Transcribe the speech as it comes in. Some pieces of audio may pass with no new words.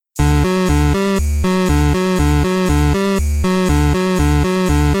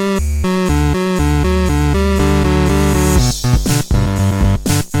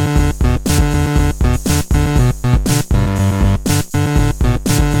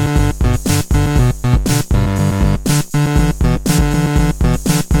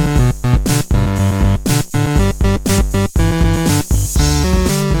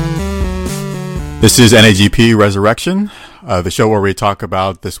This is NAGP Resurrection, the show where we talk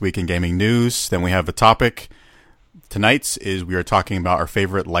about this week in gaming news. Then we have a topic. Tonight's is we are talking about our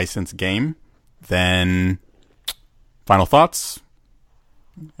favorite licensed game. Then final thoughts.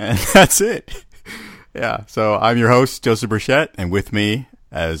 And that's it. Yeah, so I'm your host, Joseph Burchett, and with me,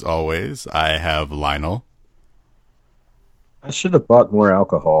 as always, I have Lionel. I should have bought more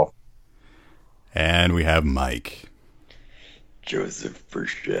alcohol. And we have Mike. Joseph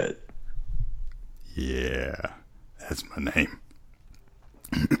Burchett. Yeah, that's my name.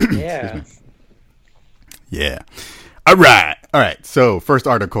 Yeah. Yeah. All right. So, first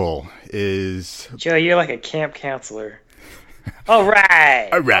article is... Joe, you're like a camp counselor. All right.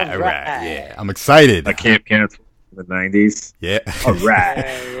 All right. Yeah, I'm excited. A camp counselor in the 90s. Yeah. All right.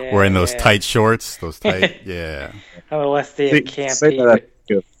 Yeah, Wearing those tight shorts. Those tight... Yeah. On the last day of camp,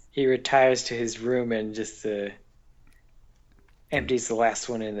 he retires to his room and just empties the last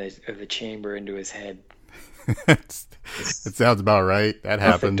one of the chamber into his head. It sounds about right. That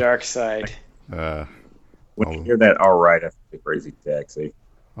happened. The dark side. When you hear that, all right, I feel like Crazy Taxi.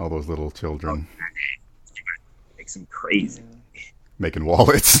 All those little children. Makes him crazy. Making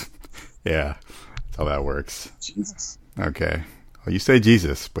wallets. Yeah. That's how that works. Jesus. Okay. Well, you say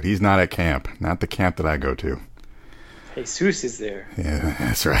Jesus, but he's not at camp. Not the camp that I go to. Jesus is there. Yeah,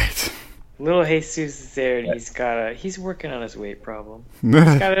 that's right. Little Jesus is there, and he's working on his weight problem. He's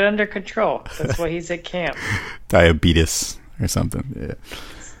got it under control. That's why he's at camp. Diabetes or something.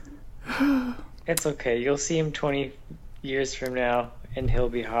 Yeah. It's okay. You'll see him 20 years from now, and he'll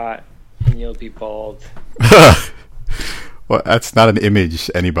be hot, and you'll be bald. Well, that's not an image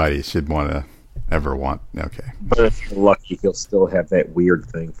anybody should ever want. Okay. But if you're lucky, he'll still have that weird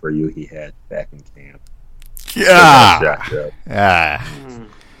thing for you he had back in camp. Yeah. Yeah.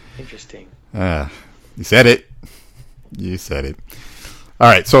 Interesting. You said it. All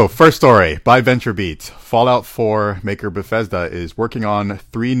right, so first story by VentureBeat. Fallout 4 maker Bethesda is working on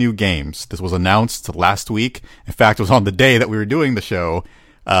 3 new games. This was announced last week. In fact, it was on the day that we were doing the show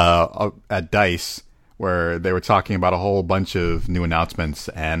at DICE, where they were talking about a whole bunch of new announcements,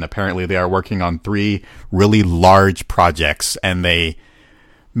 and apparently they are working on 3 really large projects, and they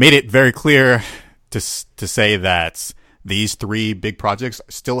made it very clear to say that these 3 big projects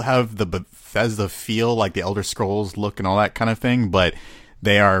still have the Bethesda feel, like the Elder Scrolls look and all that kind of thing, but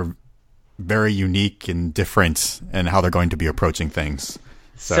they are very unique and different in how they're going to be approaching things.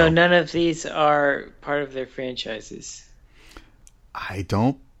 So none of these are part of their franchises? They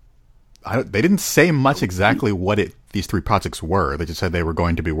didn't say much exactly what these 3 projects were. They just said they were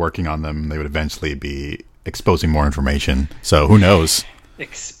going to be working on them. They would eventually be exposing more information. So who knows?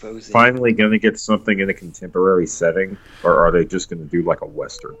 Exposing. Finally going to get something in a contemporary setting, or are they just going to do like a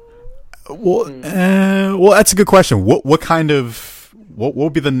Western? Well, that's a good question. What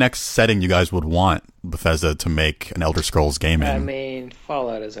would be the next setting you guys would want Bethesda to make an Elder Scrolls game in? I mean,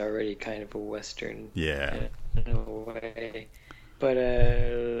 Fallout is already kind of a Western. Yeah. In a way. But,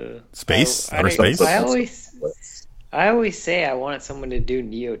 space? Outer space? I always say I wanted someone to do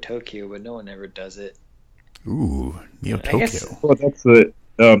Neo Tokyo, but no one ever does it. Ooh, Neo Tokyo. Well, that's it.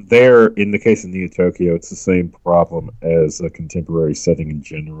 There, in the case of Neo Tokyo, it's the same problem as a contemporary setting in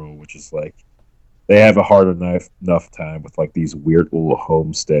general, which is like they have a hard enough time with like these weird little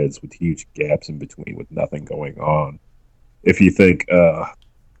homesteads with huge gaps in between with nothing going on. If you think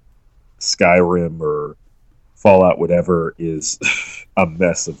Skyrim or Fallout, whatever, is a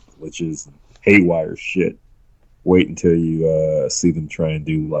mess of glitches and haywire shit, wait until you see them try and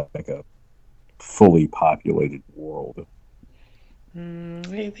do like a fully populated world.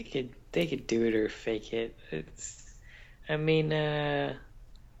 They could do it or fake it.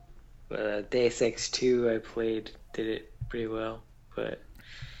 Deus Ex 2 I played did it pretty well, but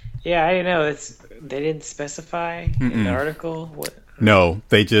yeah, I don't know. They didn't specify in the article what. No,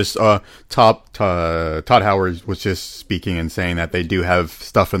 they just Todd Howard was just speaking and saying that they do have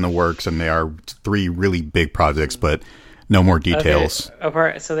stuff in the works and they are 3 really big projects, but no more details.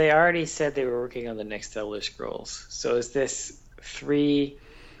 Okay. So they already said they were working on the next Elder Scrolls. So is this 3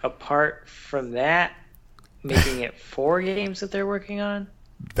 apart from that, making it 4 games that they're working on?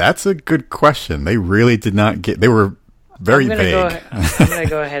 That's a good question. They really did not get... They were very vague. I'm going to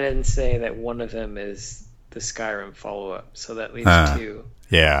go ahead and say that one of them is the Skyrim follow-up. So that leaves 2.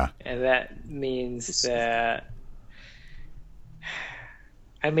 Yeah. And that means that...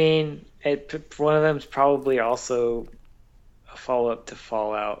 I mean, one of them is probably also a follow-up to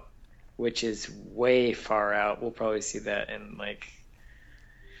Fallout, which is way far out. We'll probably see that in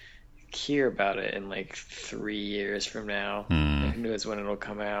hear about it in 3 years from now. Who knows when it'll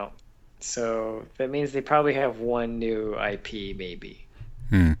come out. So that means they probably have one new IP, maybe.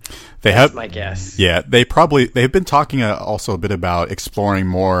 That's my guess. Yeah, they've been talking also a bit about exploring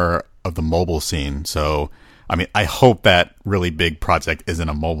more of the mobile scene. So, I mean, I hope that really big project isn't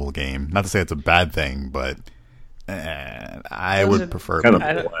a mobile game. Not to say it's a bad thing, but I would prefer. Kind of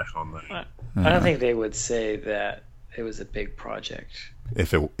I don't think they would say that it was a big project.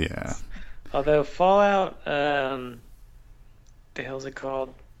 If it, yeah. Although Fallout, the hell's it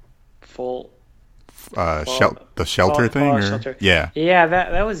called? The shelter thing, or Shelter. Yeah,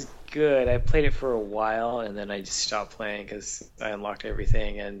 that was good. I played it for a while and then I just stopped playing because I unlocked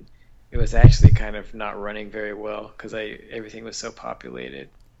everything and it was actually kind of not running very well because everything was so populated,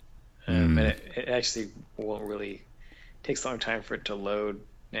 and it actually won't really takes a long time for it to load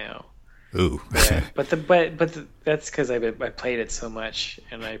now. Ooh, but that's because I played it so much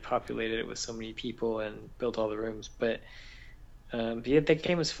and I populated it with so many people and built all the rooms. But yeah, that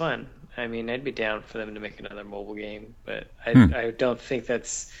game was fun. I mean, I'd be down for them to make another mobile game, but I don't think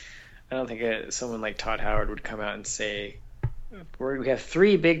someone like Todd Howard would come out and say we have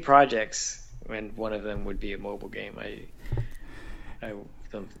 3 big projects and one of them would be a mobile game. I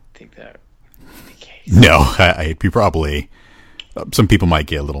don't think that would be the case. No, I'd be probably. Some people might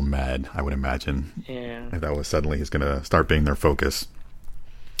get a little mad, I would imagine. Yeah. If that was suddenly is going to start being their focus.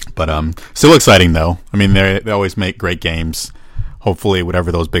 But still exciting though. I mean, they always make great games. Hopefully,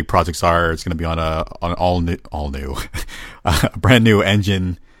 whatever those big projects are, it's going to be on an all new, a brand new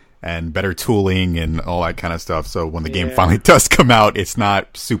engine and better tooling and all that kind of stuff. So when the game finally does come out, it's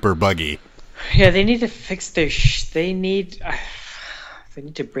not super buggy. Yeah, they need to fix their. They need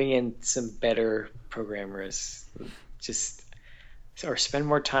to bring in some better programmers. Or spend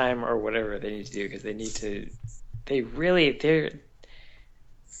more time or whatever they need to do because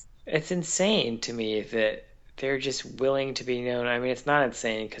it's insane to me that they're just willing to be known. I mean, it's not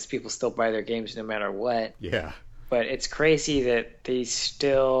insane because people still buy their games no matter what. Yeah. But it's crazy that they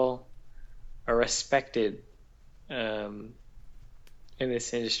still are respected in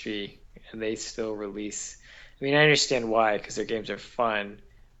this industry and they still release. I mean, I understand why because their games are fun,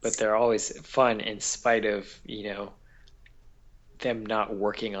 but they're always fun in spite of, them not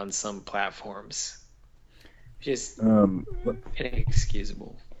working on some platforms. Just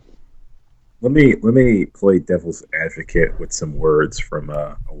inexcusable. Let me play devil's advocate with some words from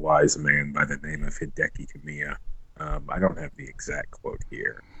a wise man by the name of Hideki Kamiya. I don't have the exact quote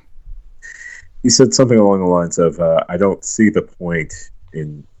here. He said something along the lines of, I don't see the point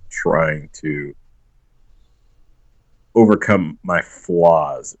in trying to overcome my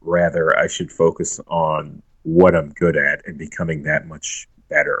flaws. Rather, I should focus on what I'm good at and becoming that much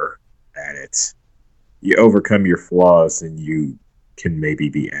better at it. You overcome your flaws and you can maybe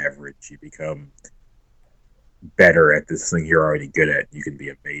be average. You become better at this thing you're already good at. You can be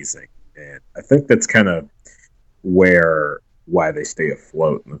amazing. And I think that's kind of why they stay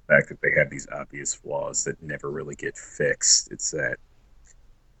afloat, and the fact that they have these obvious flaws that never really get fixed. It's that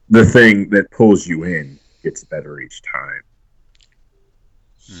the thing that pulls you in gets better each time.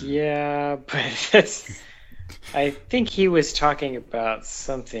 Yeah, but I think he was talking about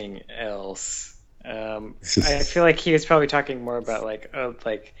something else. I feel like he was probably talking more about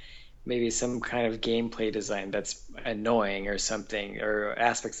like maybe some kind of gameplay design that's annoying or something, or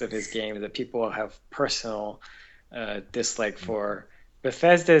aspects of his game that people have personal dislike for.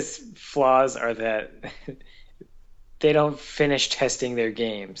 Bethesda's flaws are that they don't finish testing their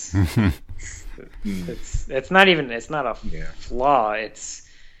games. It's not a flaw. It's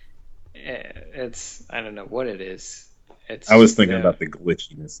I don't know what it is. I was thinking about the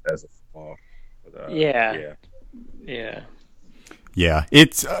glitchiness as a flaw. But, yeah.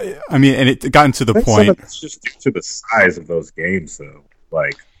 It's I mean, and it gotten to the point. It's just to the size of those games, though.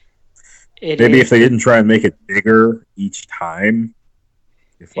 Like maybe if they didn't try and make it bigger each time,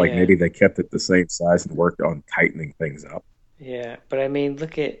 maybe they kept it the same size and worked on tightening things up. Yeah, but I mean,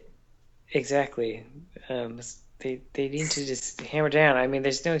 look at exactly. They need to just hammer down. I mean,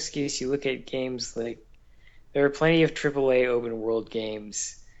 there's no excuse. You look at games like there are plenty of AAA open world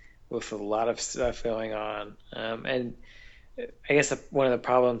games with a lot of stuff going on, and I guess one of the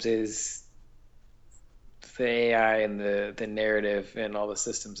problems is the AI and the narrative and all the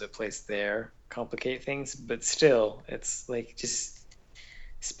systems that place there complicate things. But still, it's like just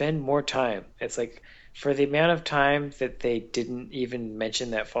spend more time. It's like for the amount of time that they didn't even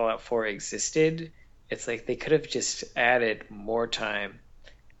mention that Fallout 4 existed. It's like they could have just added more time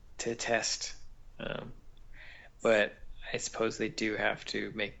to test. But I suppose they do have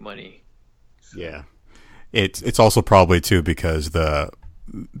to make money. So. Yeah. It's also probably too because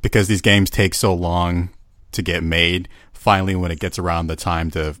these games take so long to get made, finally when it gets around the time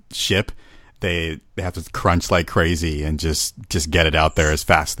to ship, they have to crunch like crazy and just get it out there as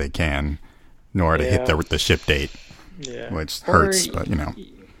fast as they can in order to hit the ship date. Yeah. Which hurts, but you know,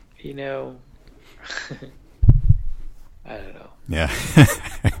 I don't know. Yeah.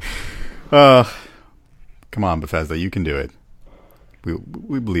 Come on, Bethesda, you can do it.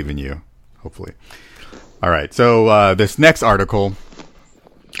 We believe in you, hopefully. All right, so this next article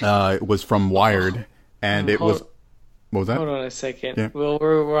was from Wired, and it was... What was that? Hold on a second. Yeah. Well,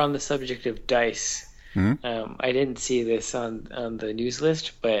 we're on the subject of DICE. Mm-hmm. I didn't see this on the news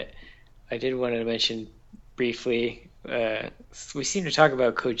list, but I did want to mention briefly. We seem to talk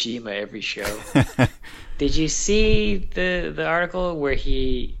about Kojima every show. Did you see the article where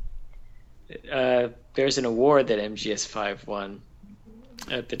he? There's an award that MGS5 won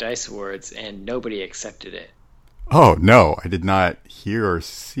at the DICE Awards, and nobody accepted it. Oh, no, I did not hear or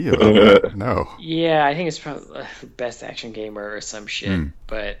see it. No. Yeah, I think it's probably Best Action Gamer or some shit.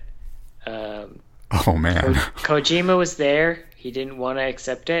 But oh, man. Kojima was there. He didn't want to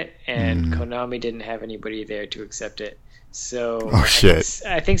accept it, and Konami didn't have anybody there to accept it. So oh, shit.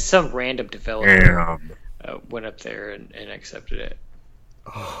 I think some random developer went up there and accepted it.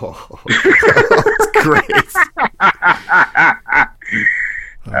 Oh, that's great.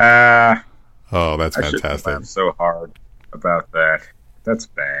 Oh, that's fantastic. I laugh so hard about that. That's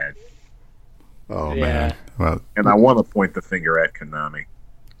bad. Oh, man. Well, and I want to point the finger at Konami.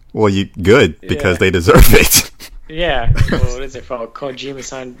 Well, good, because they deserve it. Yeah. Well, what is their fault?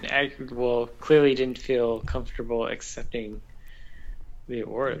 Kojima-san clearly didn't feel comfortable accepting the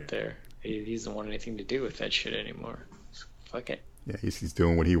award up there. He doesn't want anything to do with that shit anymore. So, fuck it. Yeah, he's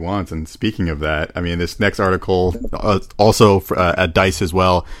doing what he wants. And speaking of that, I mean, this next article, also at DICE as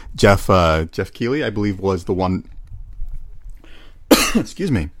well, Jeff Keighley, I believe, was the one,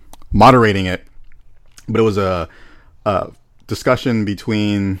 excuse me, moderating it. But it was a discussion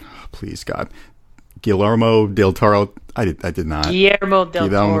between, please God, Guillermo del Toro. I did not. Guillermo del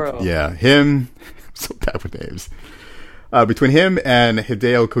Toro. Yeah, him. I'm so bad with names. Between him and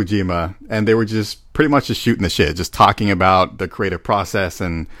Hideo Kojima, and they were just pretty much just shooting the shit, just talking about the creative process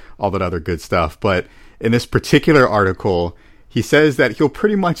and all that other good stuff. But in this particular article, he says that he'll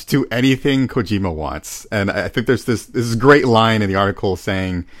pretty much do anything Kojima wants. And I think there's this great line in the article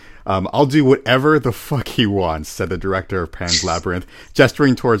saying, I'll do whatever the fuck he wants, said the director of Pan's Labyrinth,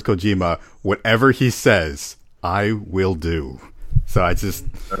 gesturing towards Kojima. Whatever he says, I will do. So I just...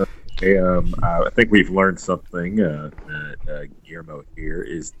 I think we've learned something. Guillermo here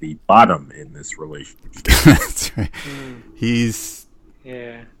is the bottom in this relationship. That's right. He's...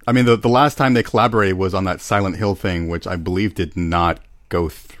 Yeah. I mean, the last time they collaborated was on that Silent Hill thing, which I believe did not go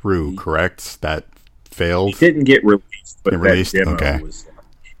through, correct? That failed? It didn't get released, but released? that demo Okay. was...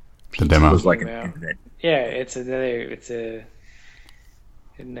 The demo was like an internet. Yeah, it's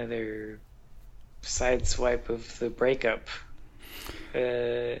another side swipe of the breakup.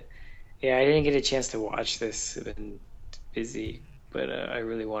 Yeah, I didn't get a chance to watch this. I've been busy, but I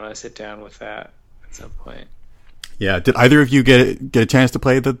really want to sit down with that at some point. Yeah, did either of you get a chance to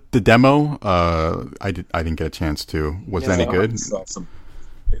play the demo? I didn't get a chance to. Was it any good? I saw some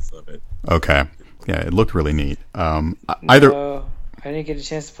bits of it. Okay, yeah, it looked really neat. No, I didn't get a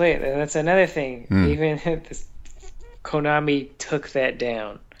chance to play it. And that's another thing. Even if Konami took that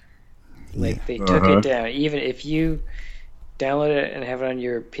down. Like, they took it down. Even if you download it and have it on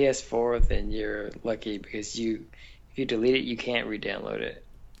your PS4, then you're lucky, because if you delete it, you can't re-download it.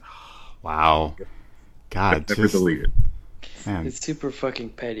 Wow. God, never delete it. Man. It's super fucking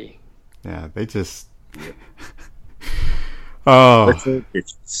petty. Yeah, they just... Oh.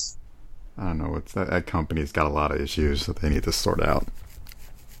 It's... I don't know. That company's got a lot of issues that they need to sort out.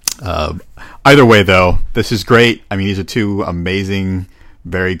 Either way, though, this is great. I mean, these are two amazing,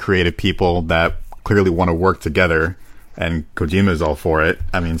 very creative people that clearly want to work together, and Kojima is all for it.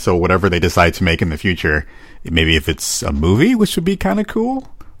 I mean, so whatever they decide to make in the future, maybe if it's a movie, which would be kind of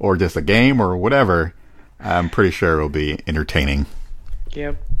cool, or just a game or whatever, I'm pretty sure it'll be entertaining.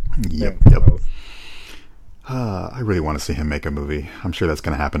 Yep. I really want to see him make a movie. I'm sure that's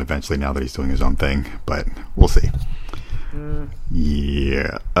going to happen eventually now that he's doing his own thing, but we'll see.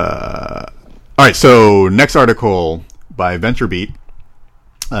 Yeah. All right, so next article by VentureBeat.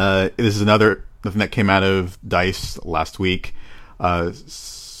 This is nothing that came out of DICE last week.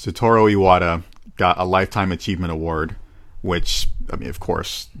 Satoru Iwata got a Lifetime Achievement Award, which, I mean, of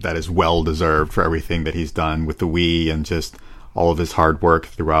course, that is well-deserved for everything that he's done with the Wii and just all of his hard work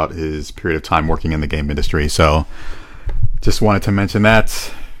throughout his period of time working in the game industry. So just wanted to mention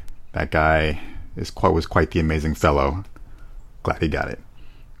that. That guy was quite the amazing fellow. Glad he got it.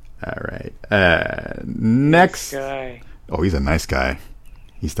 All right. Next. Nice guy. Oh, he's a nice guy.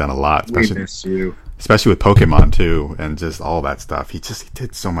 He's done a lot, We miss you. especially with Pokemon too, and just all that stuff. He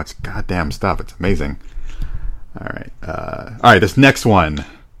did so much goddamn stuff. It's amazing. All right. This next one,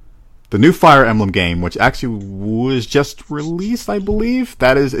 the new Fire Emblem game, which actually was just released, I believe.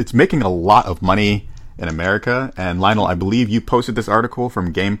 It's making a lot of money in America. And Lionel, I believe you posted this article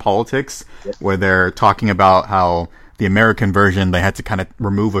from Game Politics, where they're talking about how the American version, they had to kind of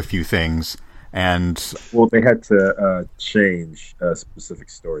remove a few things. And Well, they had to change a specific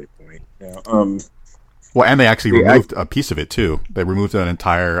story point. Now, and they actually removed a piece of it too. They removed an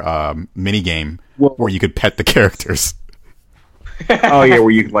entire mini game where you could pet the characters. oh yeah,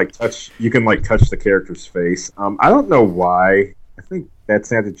 where you can touch the character's face. I don't know why. I think that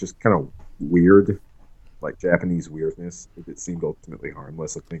sounded just kind of weird, like Japanese weirdness. It seemed ultimately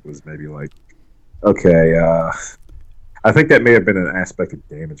harmless. I think it was maybe like, okay, I think that may have been an aspect of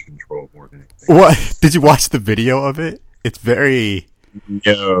damage control more than anything. What? Did you watch the video of it? It's very...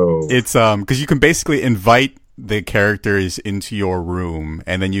 No. It's because you can basically invite the characters into your room,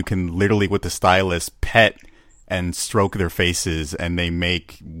 and then you can literally with the stylus pet and stroke their faces, and they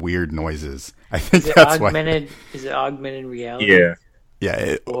make weird noises. I think that's why. Is it augmented reality? Yeah.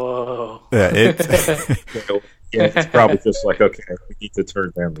 Yeah. Whoa. Yeah. It's probably just like, okay, we need to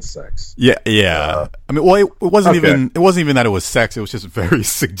turn down the sex. Yeah. I mean, well, it wasn't even. It wasn't even that it was sex. It was just very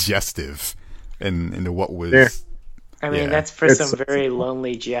suggestive, into what was. Yeah. I mean, that's for some very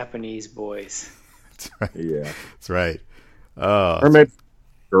lonely Japanese boys. That's right. Yeah. That's right. Or maybe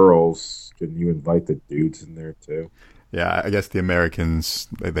girls. Can you invite the dudes in there too? Yeah, I guess the Americans,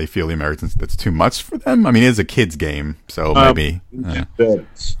 they feel the Americans, that's too much for them. I mean, it is a kid's game, so maybe.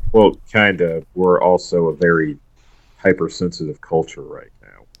 Well, kind of. We're also a very hypersensitive culture right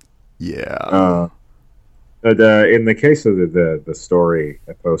now. Yeah. But in the case of the story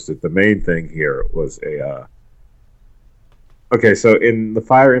I posted, the main thing here was okay, so in the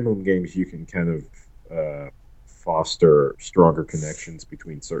Fire Emblem games, you can kind of foster stronger connections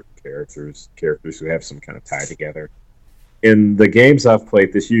between certain characters who have some kind of tie together. In the games I've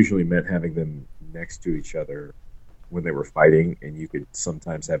played, this usually meant having them next to each other when they were fighting, and you could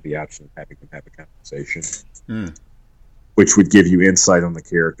sometimes have the option of having them have a conversation, which would give you insight on the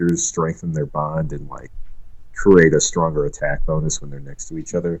characters, strengthen their bond, and create a stronger attack bonus when they're next to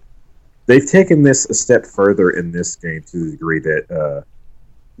each other. They've taken this a step further in this game to the degree that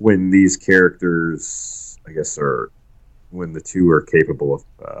when these characters, I guess, when the two are capable of...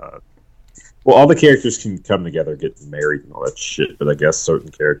 all the characters can come together, get married, and all that shit, but I guess certain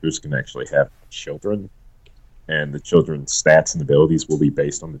characters can actually have children, and the children's stats and abilities will be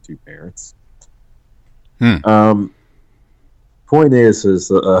based on the two parents. Point is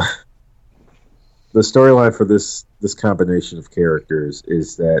the storyline for this combination of characters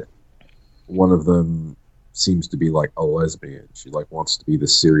is that one of them seems to be like a lesbian. She wants to be the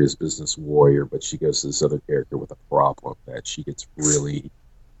serious business warrior, but she goes to this other character with a problem that she gets really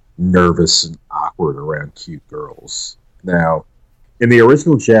nervous and awkward around cute girls. Now, in the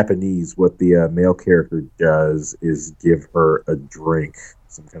original Japanese, what the male character does is give her a drink,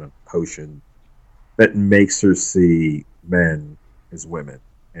 some kind of potion, that makes her see men as women.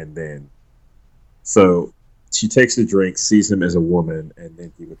 And then, so she takes the drink, sees him as a woman, and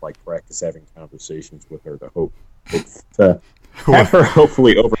then he would practice having conversations with her to have her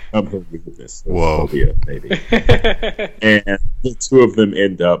hopefully overcome her weakness. Whoa. Phobia, maybe. And the two of them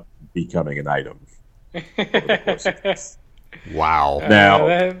end up becoming an item over the course of this. Wow.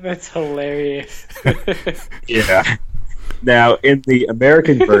 Now, that's hilarious. Yeah. Now, in the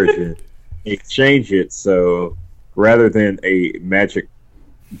American version, they change it so rather than a magic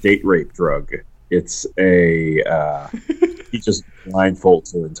date rape drug, it's he just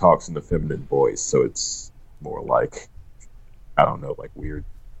blindfolds her and talks in the feminine voice, so it's more like, I don't know, weird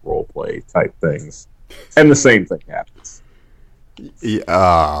role play type things. And the same thing happens.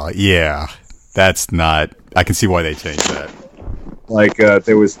 Yeah. That's not... I can see why they changed that.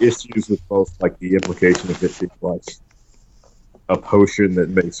 There was issues with both, the implication of it being, a potion that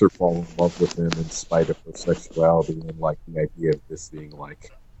makes her fall in love with him in spite of her sexuality, and, the idea of this being,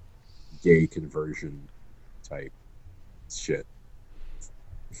 gay conversion type shit.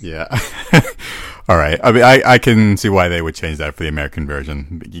 Yeah. All right. I mean, I can see why they would change that for the American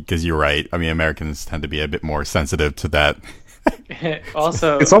version, because you're right. I mean, Americans tend to be a bit more sensitive to that.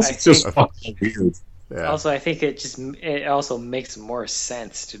 Also, it's also just fucking weird. Yeah. Also, I think it also makes more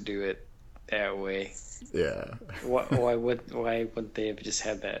sense to do it that way. Yeah. Why wouldn't they have just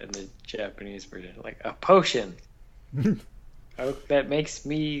had that in the Japanese version? A potion. That makes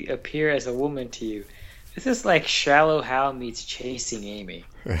me appear as a woman to you. This is like Shallow Hal meets Chasing Amy.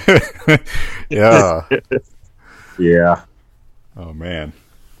 Yeah. Yeah. Oh man.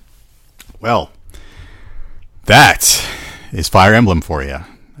 Well, that is Fire Emblem for you.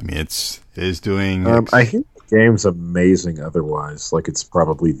 I mean, it is doing. I hear the game's amazing. Otherwise, like it's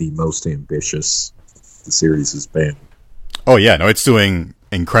probably the most ambitious the series has been. Oh yeah, no, it's doing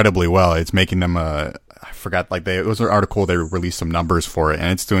incredibly well. It's making them. I forgot. Like it was an article. They released some numbers for it,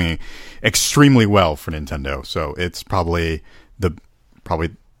 and it's doing extremely well for Nintendo. So it's probably the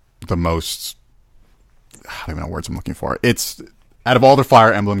most. I don't even know words I'm looking for. It's out of all the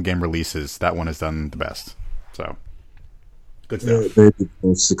Fire Emblem game releases, that one has done the best. So good stuff. They've been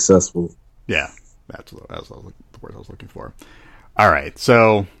most successful. Yeah, that was the word I was looking for. All right,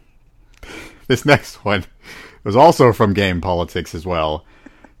 so this next one was also from Game Politics as well.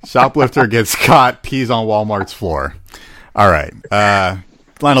 Shoplifter gets caught, pees on Walmart's floor. All right,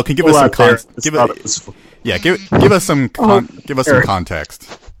 Lionel, can you give us some context? Give us some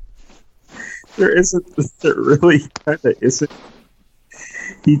context. There really kind of isn't.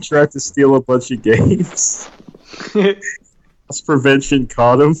 He tried to steal a bunch of games. Loss prevention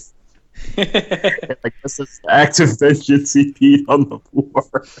caught him. And I guess it's an act of vengeance. He peed on the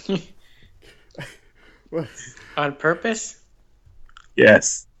floor. On purpose?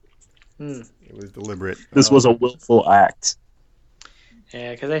 Yes. It was deliberate. This was a willful act.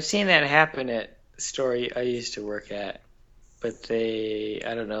 Yeah, because I've seen that happen at the store I used to work at. But I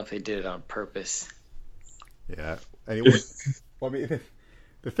don't know if they did it on purpose. Yeah. Anyway, well, I mean,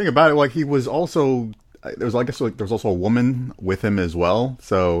 the thing about it, like, he was also, there was also a woman with him as well.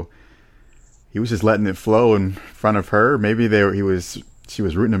 So he was just letting it flow in front of her. Maybe she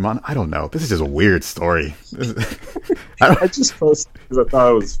was rooting him on. I don't know. This is just a weird story. I just posted because I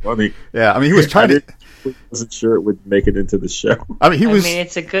thought it was funny. Yeah, I mean, he was trying to. I wasn't sure it would make it into the show. I mean,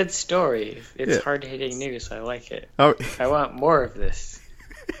 it's a good story. It's hard-hitting news. I like it. Oh, I want more of this.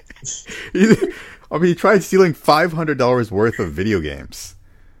 He tried stealing $500 worth of video games.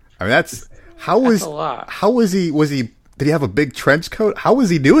 I mean, that's a lot. How was he? Did he have a big trench coat? How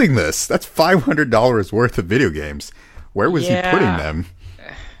was he doing this? That's $500 worth of video games. Where was he putting them?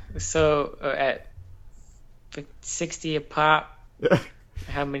 So at 60 a pop,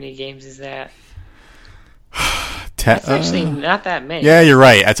 how many games is that? That's actually not that many. Yeah, you're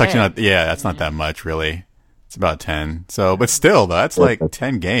right. That's actually not. Yeah, that's not that much, really. It's about 10. So, but still, though, that's like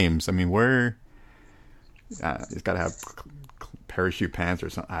 10 games. I mean, he's got to have parachute pants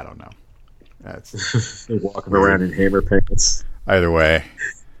or something. I don't know. That's walking around in hammer pants. Either way,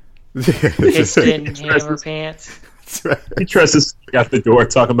 piston hammer pants. Right. He tries to sneak out the door,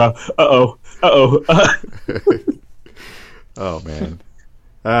 talking about oh. Oh man.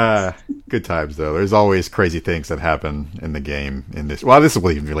 Good times though. There's always crazy things that happen in the game this isn't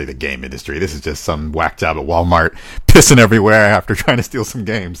even really the game industry. This is just some whack job at Walmart pissing everywhere after trying to steal some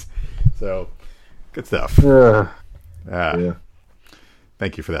games. So good stuff. Yeah.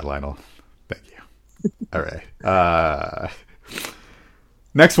 Thank you for that, Lionel. Thank you. All right.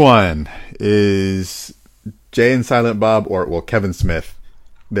 Next one is Jay and Silent Bob, Kevin Smith.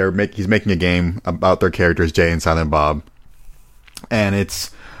 He's making a game about their characters, Jay and Silent Bob. And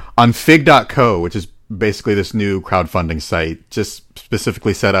it's on Fig.co, which is basically this new crowdfunding site, just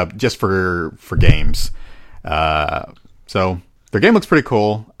specifically set up just for games. So their game looks pretty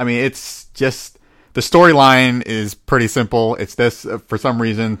cool. I mean, it's just the storyline is pretty simple. It's this: for some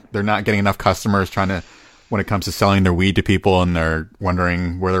reason, they're not getting enough customers when it comes to selling their weed to people, and they're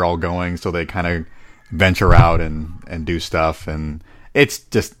wondering where they're all going. So they kind of venture out and do stuff, and it's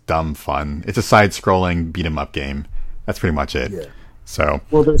just dumb fun. It's a side-scrolling beat-'em-up game. That's pretty much it. Yeah. So,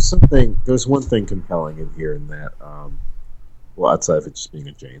 well, there's one thing compelling in here in that, outside of it just being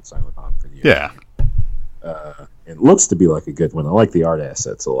a Jay and Silent Bob video. Yeah. It looks to be like a good one. I like the art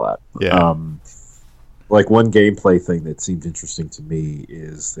assets a lot. Yeah. Like one gameplay thing that seemed interesting to me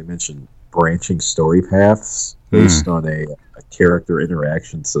is they mentioned branching story paths based on a character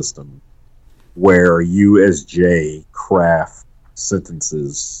interaction system where you as Jay craft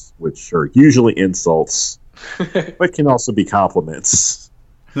sentences which are usually insults but can also be compliments.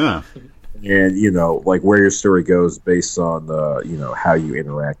 Huh. And, like where your story goes based on, how you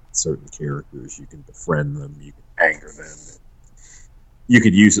interact with certain characters. You can befriend them, you can anger them. You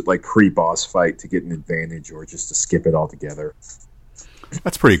could use it like pre-boss fight to get an advantage or just to skip it altogether.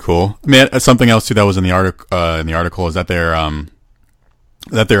 That's pretty cool. I mean, something else too that was in the article is that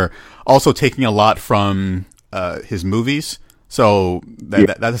they're also taking a lot from his movies. So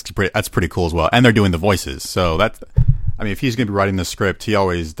that's pretty cool as well. And they're doing the voices. So if he's going to be writing the script, he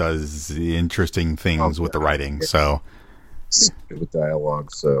always does the interesting things with the writing. So with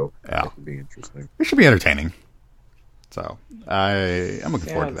dialogue, so yeah, it could be interesting. It should be entertaining. So I'm looking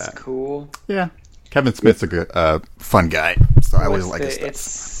forward to that. Cool. Yeah, Kevin Smith's a good, fun guy. So I always like his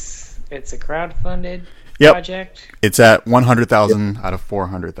stuff. It's a crowdfunded Yep. project. It's at $100,000 out of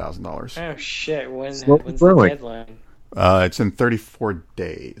 $400,000. Oh shit! When's Slowly the growing. deadline? It's in 34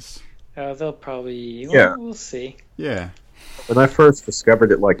 days. Oh, they'll probably. Well, Yeah. we'll see. Yeah. When I first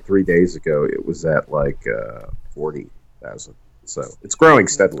discovered it like 3 days ago, it was at like 40,000. So it's growing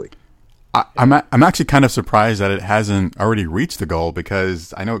steadily. I'm actually kind of surprised that it hasn't already reached the goal,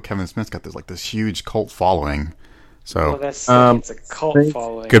 because I know Kevin Smith's got this huge cult following. Well, So that's it's a cult think-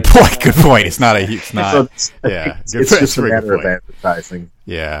 following. good point. Good point. It's not. It's not. So it's, yeah, it's, good- it's that's just a a very good matter of point. advertising.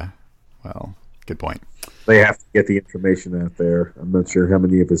 Yeah. Well, good point. They have to get the information out there. I'm not sure how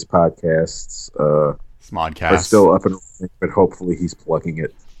many of his podcasts are Smodcast. still up and running, but hopefully he's plugging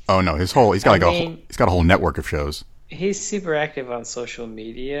it. Oh no, he's got I like mean- he's got a whole network of shows. He's super active on social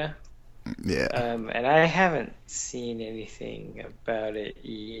media, Yeah. and I haven't seen anything about it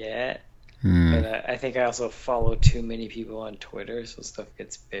yet. Hmm. But I think I also follow too many people on Twitter, so stuff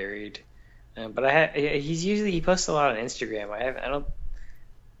gets buried. But he posts a lot on Instagram. I don't.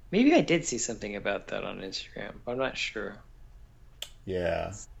 Maybe I did see something about that on Instagram, but I'm not sure.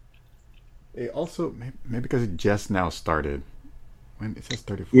 Yeah. It also maybe because it just now started. When it says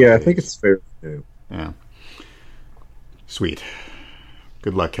 34. Yeah, I days. think it's fair to do. Yeah. Sweet.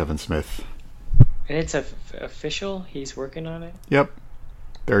 Good luck, Kevin Smith. And it's official. He's working on it. Yep.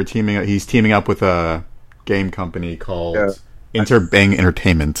 He's teaming up with a game company called Yeah. Interbang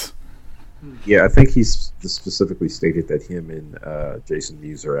Entertainment. Yeah, I think he's specifically stated that him and Jason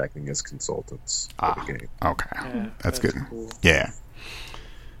Mewes are acting as consultants for the game. Okay. Yeah, That's good. Cool. Yeah.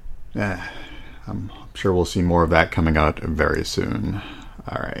 Yeah. I'm sure we'll see more of that coming out very soon.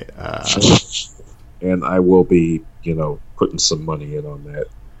 All right. And I will be, putting some money in on that.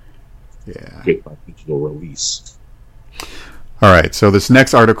 Yeah. Get my digital release. All right. So this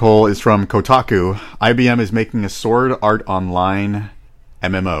next article is from Kotaku. IBM is making a Sword Art Online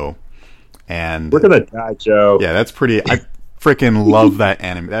MMO. And We're gonna die, Joe. yeah, that's pretty. I freaking love that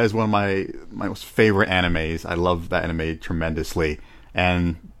anime. That is one of my most favorite animes. I love that anime tremendously.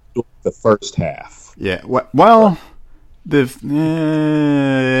 And The first half. yeah, well, I'm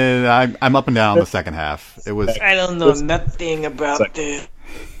up and down on the second half. It was I don't know nothing about this.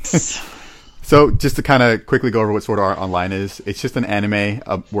 so. Just to kind of quickly go over what Sword Art Online is, it's just an anime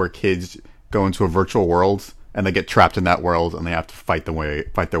where kids go into a virtual world and they get trapped in that world and they have to fight their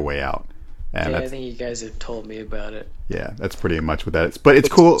way out. And Yeah, I that's, think you guys have told me about it. yeah, that's pretty much what that is. But it's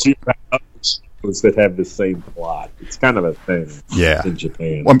cool. Shows that have the same plot. It's kind of a thing. Yeah. In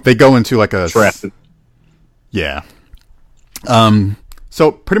Japan. Well, they go into like a Trapped in- yeah.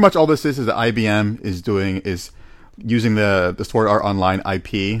 So pretty much all this is that IBM is using the Sword Art Online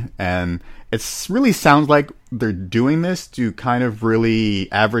IP, and it really sounds like they're doing this to kind of really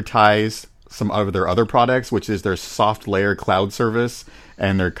advertise some of their other products, which is their soft layer cloud service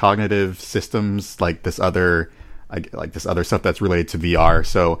and their cognitive systems, like this other stuff that's related to VR.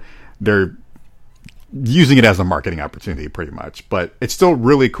 So they're using it as a marketing opportunity pretty much, but it's still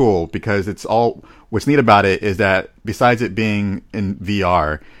really cool because what's neat about it is that besides it being in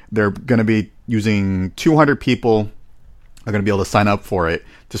VR, they're going to be using 200 people are going to be able to sign up for it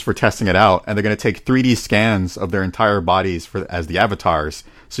just for testing it out, and they're going to take 3D scans of their entire bodies as the avatars,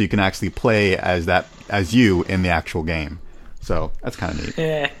 so you can actually play as you in the actual game. So that's kind of neat.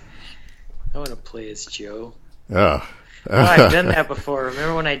 Yeah. I want to play as Joe. Ugh. Oh, I've done that before.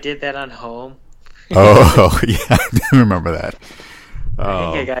 Remember when I did that on Home? Oh yeah, I didn't remember that.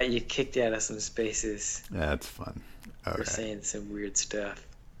 I think I got you kicked out of some spaces That's fun. for Okay. saying some weird stuff.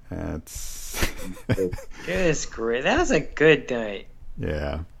 That's It was great. That was a good night.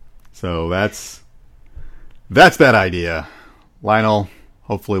 yeah. So that's that idea, Lionel.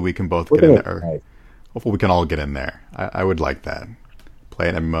 Hopefully we can both get in there. Or hopefully we can all get in there. I would like that. Play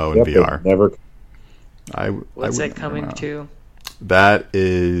an MMO in Yep, VR. it never. What's would- that coming to? That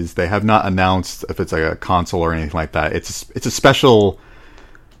is, they have not announced if it's like a console or anything like that. It's a special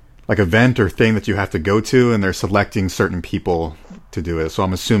like event or thing that you have to go to, and they're selecting certain people to do it. So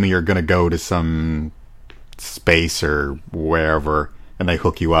I'm assuming you're going to go to some space or wherever, and they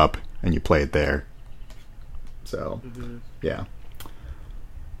hook you up and you play it there. So yeah.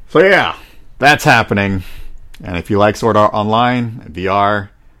 So yeah, that's happening. And if you like Sword Art Online VR,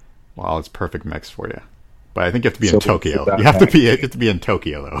 well, it's perfect mix for you. But I think you have to be in Tokyo. You have to be in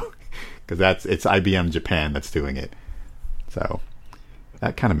Tokyo though, because it's IBM Japan that's doing it. So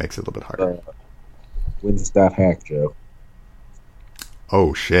that kind of makes it a little bit harder. When's that hack, Joe?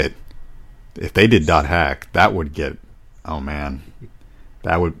 Oh shit! If they did .hack, that would get. Oh man,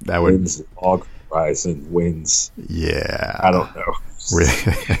 that would. Wins Log Horizon wins. Yeah. I don't know. Really?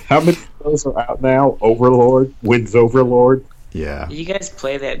 How many of those are out now? Overlord wins Overlord. Yeah. Did you guys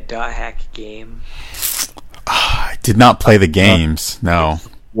play that dot hack game? I did not play the games. No.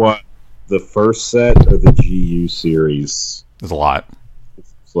 What? The first set or the GU series? There's a lot.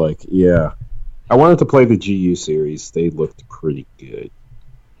 It's like, yeah. I wanted to play the GU series. They looked pretty good.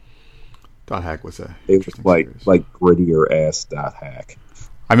 Dot hack was a They interesting looked like series. grittier ass dot hack.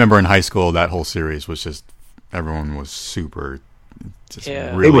 I remember in high school that whole series was just everyone was super just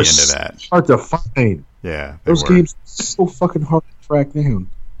Yeah. really It was into that. hard to find. Yeah. They Those were, games are so fucking hard to track down.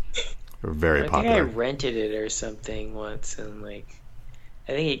 they were very I think I popular. rented it or something once, and like,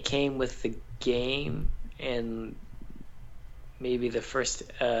 I think it came with the game and maybe the first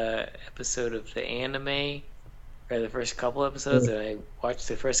episode of the anime, or the first couple episodes. And I watched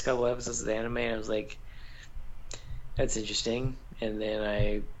the first couple episodes of the anime, and I was like, "That's interesting." And then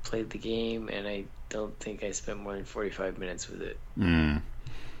I played the game, and I don't think I spent more than 45 minutes with it. Mm.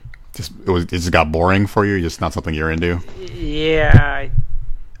 It just got boring for you. Just not something you're into. Yeah,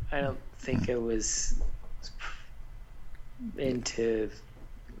 I don't think I was into.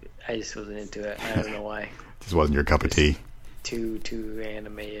 I just wasn't into it. I don't know why. Just wasn't your cup of tea. Too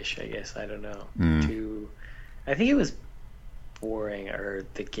anime-ish, I guess. I don't know. Mm. I think it was boring, or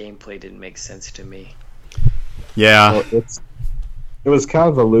the gameplay didn't make sense to me. Yeah. Well, it was kind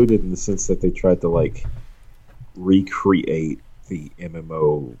of alluded in the sense that they tried to like recreate the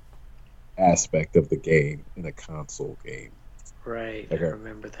MMO aspect of the game in a console game. Right, Okay. I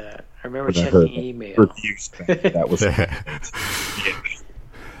remember that. I remember When I heard checking email. Reviews that was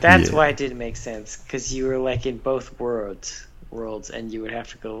That's Yeah. why it didn't make sense, because you were like in both worlds, and you would have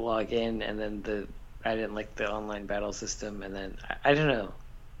to go log in, and then I didn't like the online battle system, and then I don't know.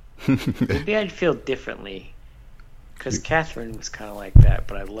 Maybe I'd feel differently, because Catherine was kind of like that,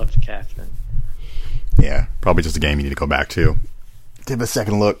 but I loved Catherine. Yeah. Probably just a game you need to go back to. Give it a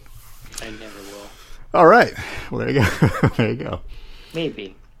second look. I never will. All right. Well, there you go. There you go.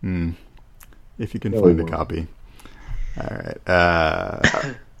 Maybe. If you can Yeah, find we a will. copy. All right. All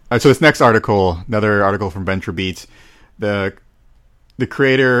right. So this next article, another article from VentureBeat, the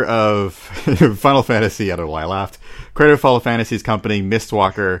creator of Final Fantasy. I don't know why I laughed. Creator of Final Fantasy's company,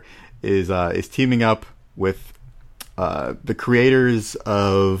 Mistwalker, is teaming up with the creators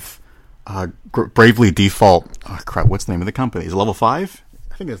of Bravely Default. Oh, crap! What's the name of the company? Is it Level 5?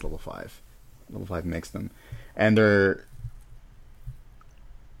 I think it's Level 5. Level 5 makes them, and they're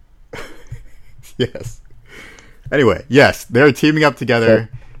yes. Anyway, yes, they're teaming up together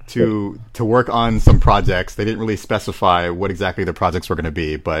to work on some projects. They didn't really specify what exactly the projects were going to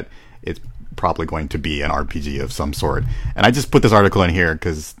be, but it's probably going to be an RPG of some sort. And I just put this article in here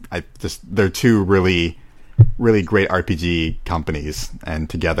because they're two really, really great RPG companies, and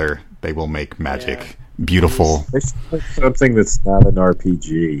together they will make magic beautiful. They should make something that's not an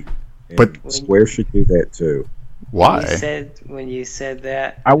RPG. And But- Square should do that too. Why? When you said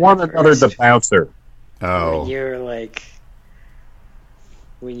that, I want at another first, The Bouncer. Oh, You're like,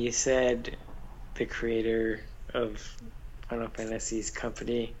 when you said the creator of Final Fantasy's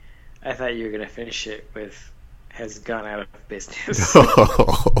company, I thought you were gonna finish it with has gone out of business.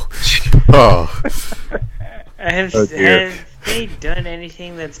 oh. have, Oh, dear. have they done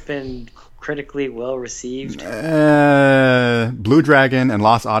anything that's been critically well received? Blue Dragon and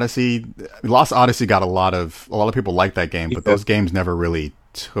Lost Odyssey. Lost Odyssey got a lot of people like that game, but those games never really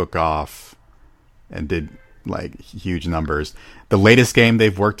took off and did like huge numbers. The latest game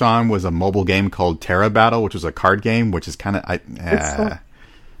they've worked on was a mobile game called Terra Battle, which was a card game, which is kind of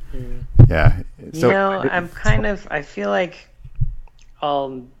yeah. So I feel like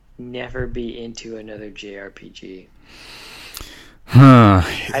I'll never be into another JRPG.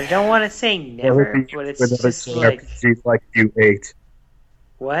 I don't want to say never, but it's just like, like you ate.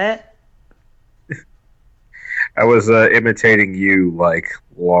 what? I was imitating you, like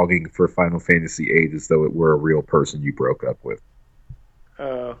longing for Final Fantasy VIII as though it were a real person you broke up with.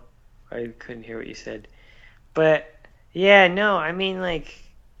 Oh, I couldn't hear what you said. But, yeah, no, I mean, like,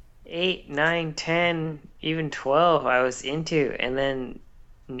 8, 9, 10, even 12 I was into, and then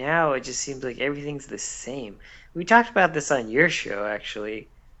now it just seems like everything's the same. We talked about this on your show, actually,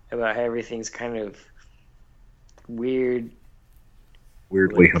 about how everything's kind of weird.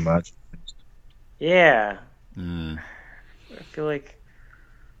 Weirdly homogenous. Yeah, mm, I feel like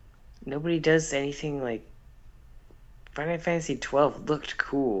nobody does anything like Final Fantasy 12 looked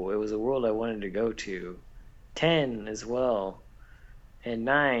cool. It was a world I wanted to go to. 10 as well. And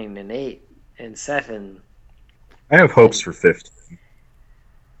 9 and 8 and 7. I have hopes for 15.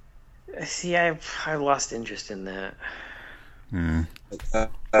 See, I lost interest in that. mm.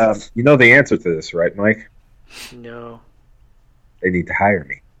 You know the answer to this, right, Mike? No. They need to hire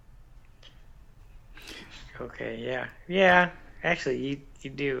me. Okay, yeah. Yeah, Actually, you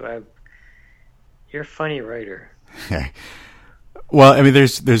do. You're a funny writer. Well, I mean,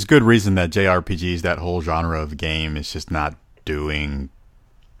 there's good reason that JRPGs, that whole genre of game, is just not doing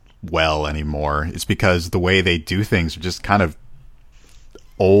well anymore. It's because the way they do things are just kind of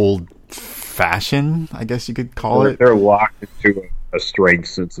old fashioned, I guess you could call it. They're locked into a strange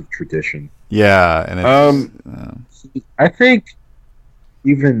sense of tradition. Yeah, and it's, I think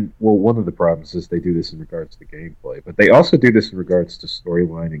one of the problems is they do this in regards to gameplay, but they also do this in regards to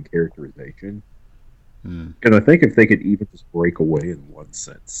storyline and characterization. And I think if they could even just break away in one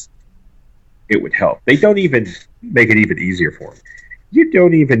sense, it would help. They don't even make it even easier for them. You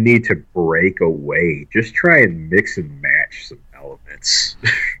don't even need to break away. Just try and mix and match some elements.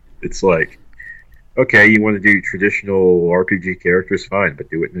 It's like, okay, you want to do traditional RPG characters, fine, but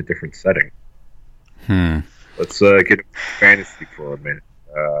do it in a different setting. Let's get into fantasy for a minute.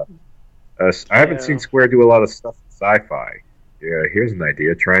 I haven't seen Square do a lot of stuff in sci-fi. Yeah, here's an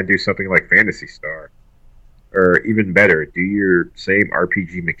idea. Try and do something like Phantasy Star. Or even better, do your same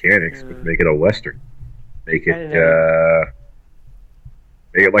RPG mechanics, but make it a Western. Make it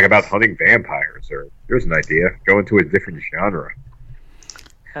like about hunting vampires. Or here's an idea. Go into a different genre.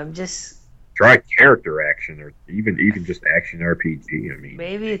 Try character action, or even just action RPG. I mean,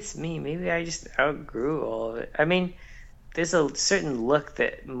 maybe it's me. Maybe I just outgrew all of it. I mean, there's a certain look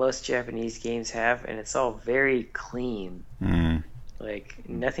that most Japanese games have, and it's all very clean. Like,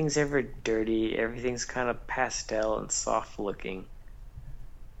 nothing's ever dirty. Everything's kind of pastel and soft looking.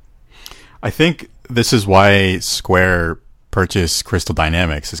 I think this is why Square purchased Crystal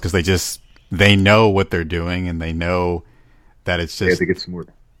Dynamics, is because they know what they're doing, and they know that it's just... They have to get some more...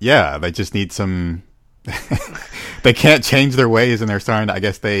 Yeah, they just need some... They can't change their ways, and they're starting to... I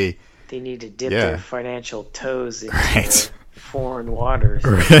guess they need to dip their financial toes into foreign waters.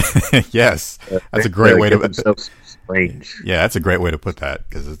 Yes, that's a great way to... themselves strange. Yeah, that's a great way to put that,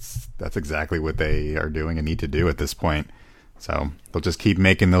 because that's exactly what they are doing and need to do at this point. So they'll just keep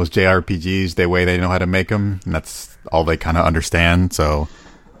making those JRPGs the way they know how to make them, and that's all they kind of understand. So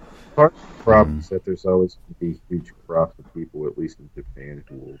part of the problem is that there's always going to be huge crops of people, at least in Japan,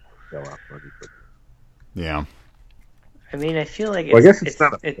 who will sell out money for them. Yeah. I mean, I feel like I guess it's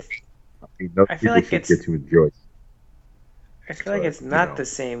not. I mean, I feel like get to enjoy. I feel like it's not the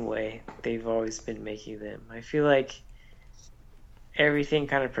same way they've always been making them. I feel like everything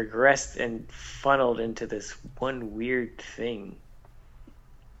kind of progressed and funneled into this one weird thing.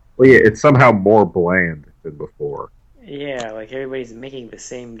 Well, yeah, it's somehow more bland than before. Yeah, like everybody's making the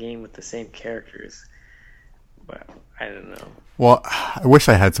same game with the same characters. But I don't know. Well, I wish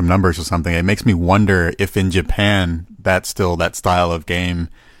I had some numbers or something. It makes me wonder if in Japan that style of game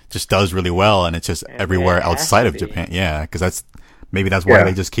just does really well, and it's just everywhere outside of Japan. Yeah, because that's why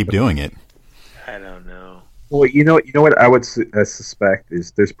they just keep doing it. I don't know. Well, you know what I would suspect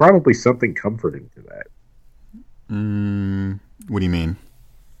is there's probably something comforting to that. What do you mean?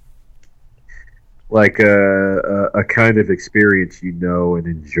 Like a kind of experience you know and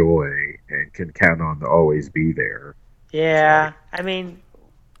enjoy and can count on to always be there. Yeah, I mean,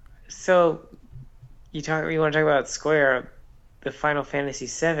 so you want to talk about Square? The Final Fantasy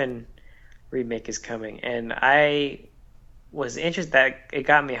VII remake is coming, and I was interested. That it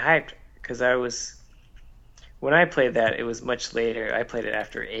got me hyped because when I played that, it was much later. I played it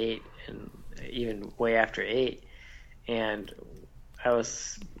after 8, and even way after 8, and I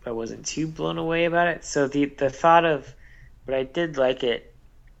wasn't too blown away about it. So the thought of, but I did like it,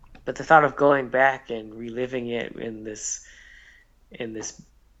 but the thought of going back and reliving it in this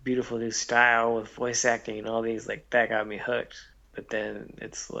beautiful new style with voice acting and all these, like, that got me hooked. But then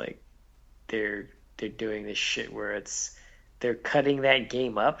it's like they're doing this shit where they're cutting that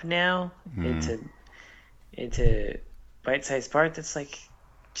game up now into bite-sized parts. It's like,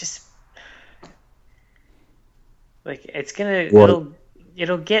 just like it'll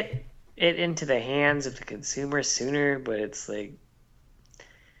get it into the hands of the consumer sooner, but it's like,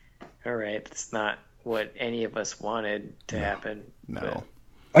 all right, that's not what any of us wanted to happen. No.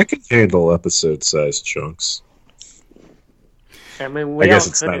 I can handle episode-sized chunks. I mean, I guess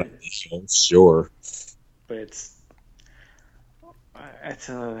it's not initial, sure. But I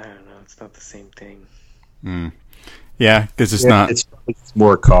don't know, it's not the same thing. Yeah, because it's not... It's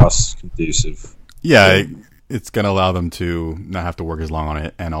more cost-conducive. Yeah, it's going to allow them to not have to work as long on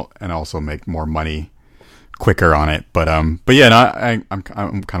it and also make more money quicker on it. But yeah, no, I'm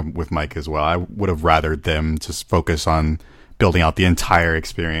kind of with Mike as well. I would have rather them just focus on building out the entire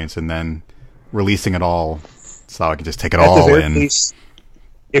experience and then releasing it all so I can just take it all in. Least,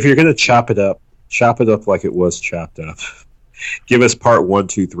 if you're going to chop it up like it was chopped up. Give us part 1,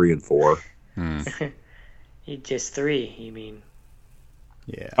 2, 3, and 4. Just 3, you mean?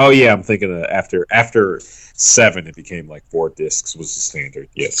 Yeah. Oh yeah, I'm thinking of after 7, it became like 4 discs was the standard.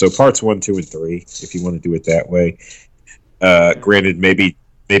 Yeah, so parts 1, 2, and 3, if you want to do it that way. Granted, maybe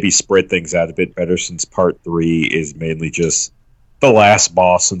spread things out a bit better since part 3 is mainly just the last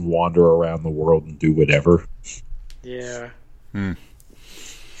boss and wander around the world and do whatever. Yeah.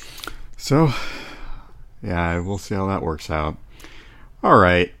 So, yeah, we'll see how that works out. All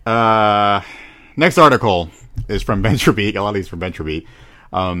right. Next article is from VentureBeat. A lot of these from VentureBeat.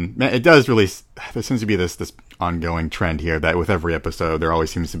 It does really. There seems to be this ongoing trend here that with every episode there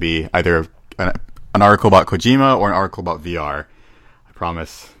always seems to be either an article about Kojima or an article about VR. I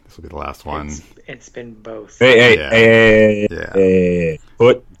promise this will be the last one. It's been both. Hey,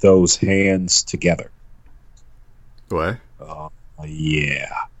 put those hands together. What?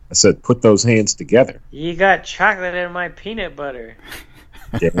 Yeah. I said, put those hands together. You got chocolate in my peanut butter.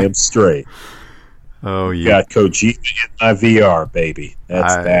 Damn straight. Oh, you got Kojima in my VR, baby.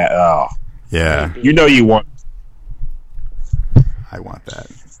 That's that. Oh, yeah. Maybe. You know you want. I want that.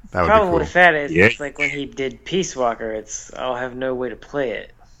 That would Problem be cool. with that is it's like when he did Peace Walker. I'll have no way to play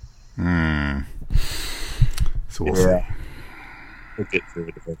it. So we'll see. We'll get through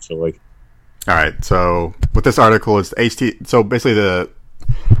it eventually. All right. So with this article, it's So basically,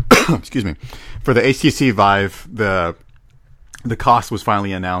 excuse me, for the HTC Vive, the cost was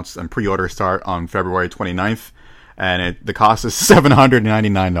finally announced and pre-order start on February 29th, and the cost is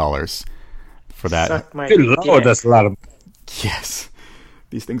 $799 for that. Suck my Good Lord, that's a lot of. Yes.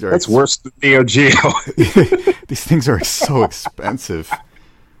 These things are. That's worse than Neo Geo. These things are so expensive.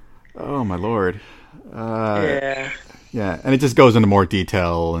 Oh my lord. Yeah, and it just goes into more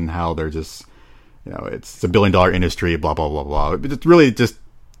detail and how they're just, it's a $1 billion industry, blah blah blah blah. It's really just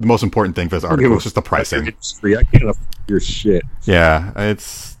the most important thing for this article is just the pricing. Industry. I can't afford your shit. Yeah,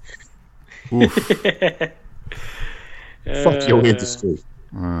 it's. Oof. Fuck your industry.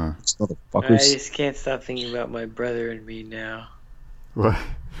 Motherfuckers. I just can't stop thinking about my brother and me now. What?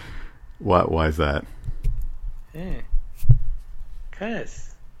 Why is that? Yeah.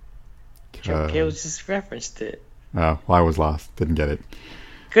 Joe Kills just referenced it. Oh, well, I was lost. Didn't get it.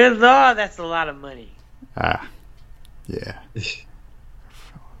 Good Lord, that's a lot of money. Yeah.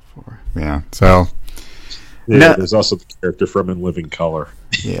 Yeah. So. Yeah, there's also the character from In Living Color.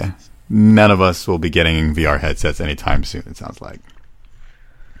 Yeah. None of us will be getting VR headsets anytime soon, it sounds like.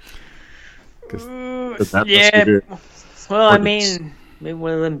 Yeah. Well, I mean, maybe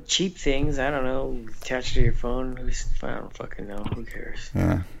one of them cheap things. I don't know. Attached to your phone. I don't fucking know. Who cares?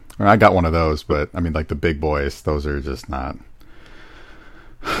 Yeah. Well, I got one of those, but I mean, like the big boys, those are just not.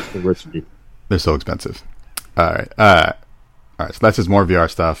 They're so expensive. All right. So that's just more VR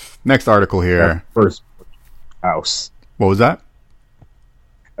stuff. Next article here. First house. What was that?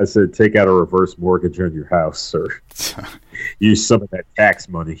 I said, take out a reverse mortgage on your house, sir. Use some of that tax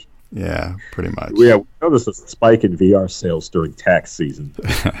money. Yeah, pretty much. Yeah, we noticed a spike in VR sales during tax season.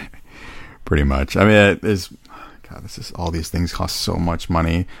 Pretty much. I mean, all these things cost so much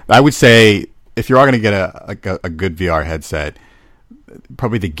money. I would say if you are going to get a good VR headset,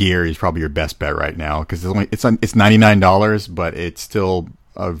 probably the Gear is probably your best bet right now because it's $99, but it's still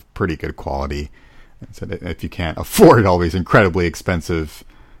of pretty good quality. So if you can't afford all these incredibly expensive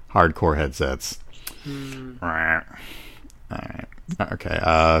hardcore headsets. All right. Okay.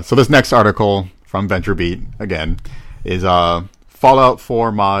 So this next article from VentureBeat again is Fallout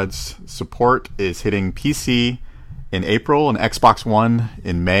 4 mods support is hitting PC in April and Xbox One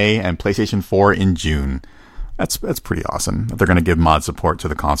in May and PlayStation 4 in June. That's pretty awesome. They're going to give mod support to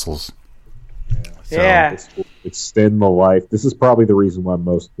the consoles. Yeah. Extend the life. This is probably the reason why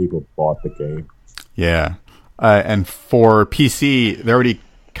most people bought the game. Yeah. And for PC, there already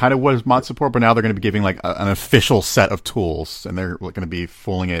kind of was mod support, but now they're going to be giving like an official set of tools, and they're going to be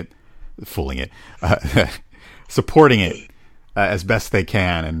supporting it as best they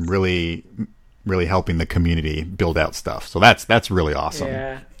can, and really, really helping the community build out stuff. So that's really awesome.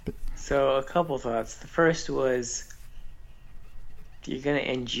 Yeah. So a couple thoughts. The first was you're going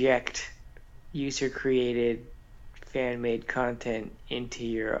to inject user-created, fan-made content into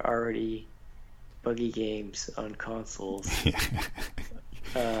your already buggy games on consoles.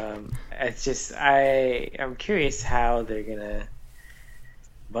 It's just I'm curious how they're gonna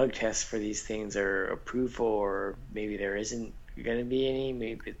bug test for these things or approve, or maybe there isn't gonna be any.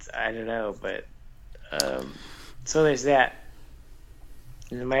 Maybe it's, I don't know, but so there's that.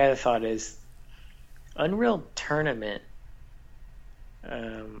 And then my other thought is Unreal Tournament,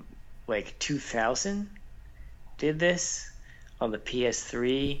 like 2000, did this on the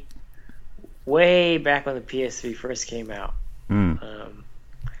PS3 way back when the PS3 first came out.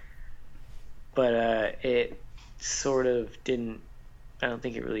 But it sort of didn't I don't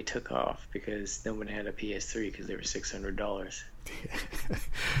think it really took off because no one had a PS3 because they were $600.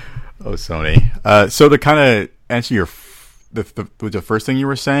 Oh, Sony. So to kind of answer the first thing you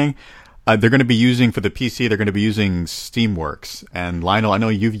were saying, they're going to be using, for the PC, they're going to be using Steamworks. And Lionel, I know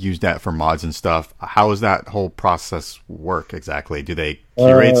you've used that for mods and stuff. How does that whole process work exactly? Do they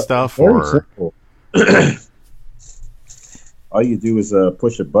curate stuff? Very simple. All you do is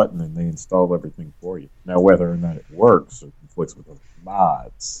push a button and they install everything for you. Now, whether or not it works or conflicts with the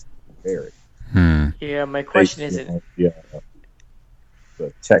mods vary. Yeah, my question isn't...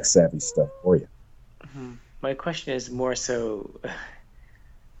 the tech-savvy stuff for you. My question is more so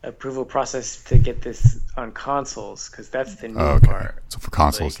approval process to get this on consoles, because that's the new part. So for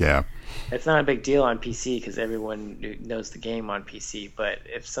consoles, yeah. It's not a big deal on PC because everyone knows the game on PC, but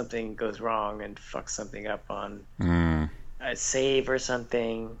if something goes wrong and fucks something up on a save or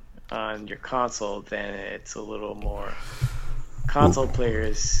something on your console, then it's a little more... Console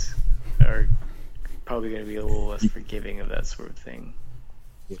players are probably going to be a little less forgiving of that sort of thing.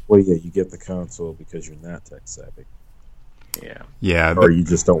 Well, yeah, you get the console because you're not tech savvy. Yeah. Or you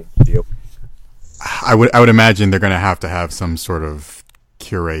just don't deal. I would imagine they're going to have some sort of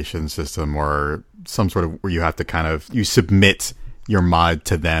curation system or some sort of where you have to you submit your mod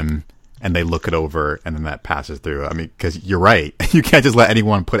to them and they look it over and then that passes through. I mean, because you're right, you can't just let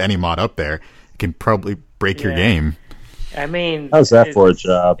anyone put any mod up there. It can probably break your game. I mean, how's that for a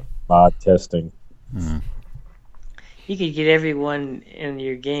job? Mod testing. You could get everyone in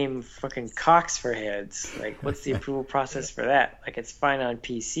your game fucking cocks for heads. Like, what's the approval process for that? Like, it's fine on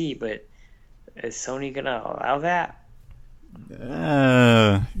PC, but is Sony gonna allow that?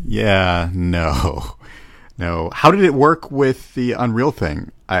 Yeah, no. How did it work with the Unreal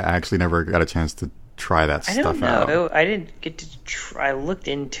thing? I actually never got a chance to try that stuff out. I don't know. I didn't get to try. I looked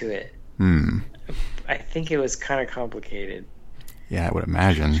into it. I think it was kind of complicated. Yeah, I would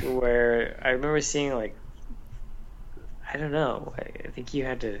imagine. Where I remember seeing, like, I don't know. I think you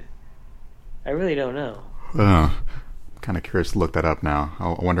had to... I really don't know. I'm kind of curious to look that up now.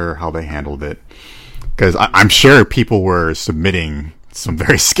 I wonder how they handled it. Because I'm sure people were submitting some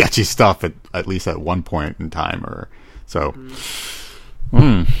very sketchy stuff at least at one point in time.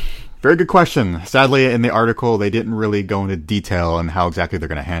 Very good question. Sadly, in the article, they didn't really go into detail on how exactly they're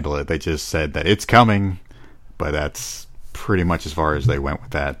going to handle it. They just said that it's coming, but that's pretty much as far as they went with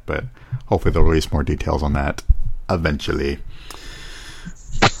that. But hopefully they'll release more details on that eventually.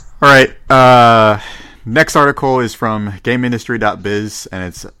 All right. Next article is from GameIndustry.biz, and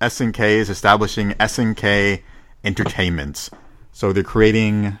it's SNK is establishing SNK Entertainment. So they're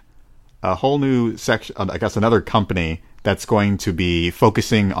creating a whole new section, I guess another company that's going to be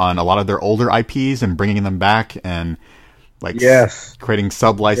focusing on a lot of their older IPs and bringing them back and creating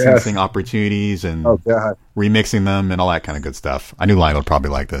sub-licensing opportunities and remixing them and all that kind of good stuff. I knew Lionel would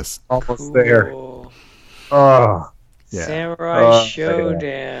probably like this. Almost there. Yeah. Samurai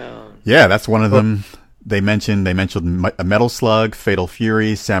Showdown. Yeah, that's one of them. They mentioned Metal Slug, Fatal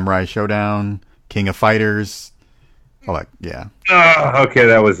Fury, Samurai Showdown, King of Fighters. All that, yeah. Okay,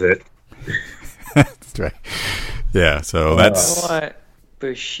 that was it. That's right. Yeah, so that's... what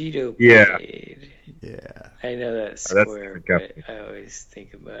Bushido played. Yeah. I know that square, but I always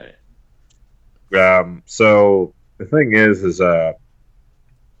think about it. So, the thing is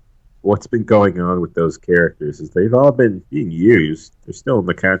what's been going on with those characters is they've all been being used. They're still in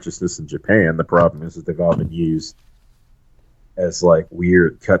the consciousness in Japan. The problem is that they've all been used as, like,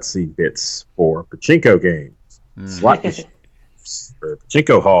 weird cutscene bits for pachinko games, slot machines, or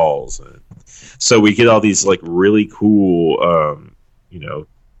pachinko halls. So we get all these, like, really cool,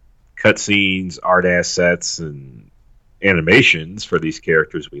 cutscenes, art assets, and animations for these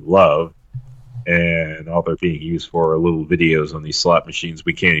characters we love. And all they're being used for are little videos on these slot machines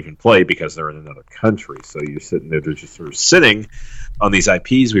we can't even play because they're in another country. So you're sitting there, they're just sort of sitting on these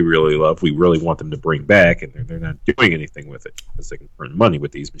IPs we really love, we really want them to bring back, and they're not doing anything with it because they can earn money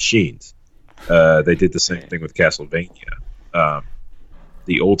with these machines. They did the same thing with Castlevania,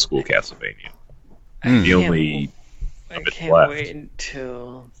 the old school Castlevania. I can't wait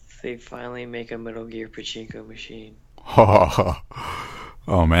until they finally make a Metal Gear pachinko machine.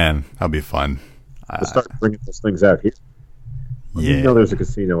 Oh man, that'll be fun. We'll start bringing those things out here. You know there's a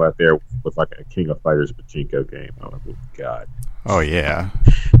casino out there with like a King of Fighters pachinko game. Oh god. Oh yeah.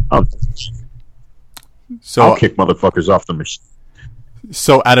 So I'll kick motherfuckers off the machine.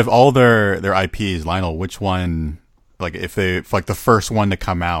 So out of all their IPs, Lionel, which one, like if the first one to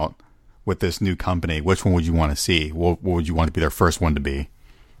come out with this new company, which one would you want to see? What would you want to be their first one to be?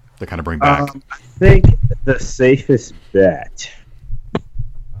 To kind of bring back? I think the safest bet.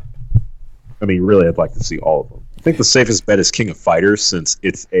 I mean, really, I'd like to see all of them. I think the safest bet is King of Fighters, since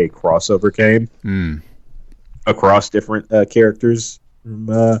it's a crossover game across different characters from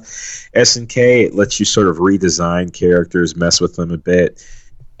SNK. It lets you sort of redesign characters, mess with them a bit,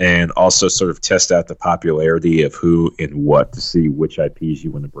 and also sort of test out the popularity of who and what to see which IPs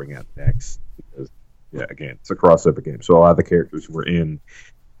you want to bring out next. Because, yeah, again, it's a crossover game, so a lot of the characters were in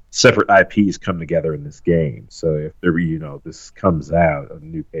separate IPs come together in this game. So if there, this comes out, a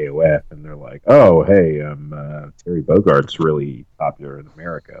new KOF, and they're like, "Oh, hey, Terry Bogart's really popular in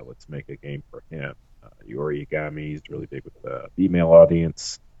America. Let's make a game for him." Yori Yagami is really big with the female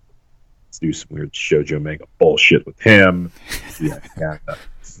audience. Let's do some weird Shoujo mega bullshit with him. That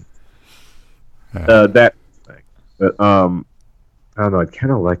thing. But I don't know. I'd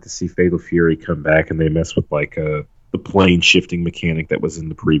kind of like to see Fatal Fury come back, and they mess with like the plane shifting mechanic that was in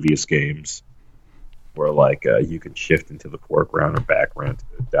the previous games, where like you can shift into the foreground or background to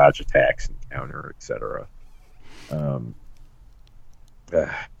dodge attacks and counter, etc.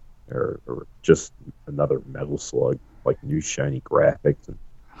 Or just another Metal Slug, like new shiny graphics and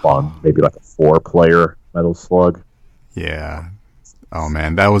fun. Maybe like a 4-player Metal Slug. Yeah. Oh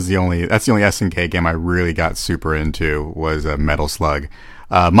man, that's the only SNK game I really got super into was Metal Slug.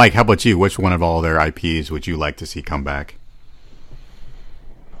 Mike, how about you? Which one of all their IPs would you like to see come back?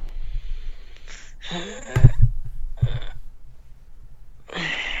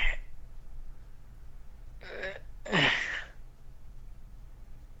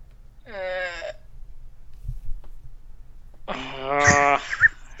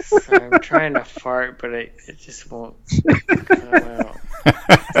 Sorry, I'm trying to fart, but it just won't come out.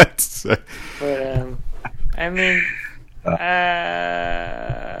 But I mean,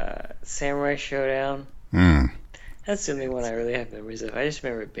 Samurai Showdown. That's the only one I really have memories of. I just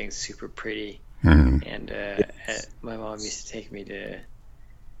remember it being super pretty, and my mom used to take me to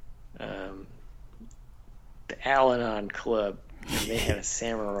the Al-Anon Club, and they had a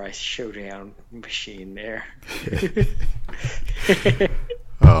Samurai Showdown machine there.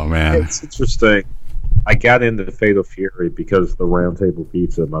 Oh man, it's interesting. I got into Fatal Fury because the Round Table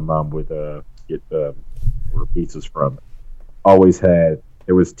Pizza my mom would get order pizzas from always had.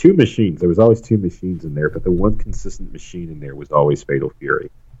 There was two machines. There was always two machines in there, but the one consistent machine in there was always Fatal Fury.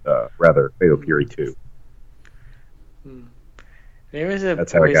 Fatal Fury 2. There was a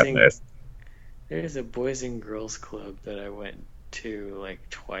That's how I got this. There was a Boys and Girls Club that I went to like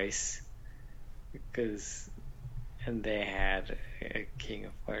twice and they had a King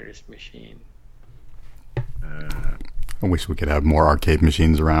of Fighters machine. I wish we could have more arcade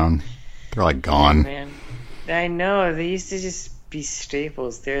machines around. They're like gone. Yeah, man. I know, they used to just be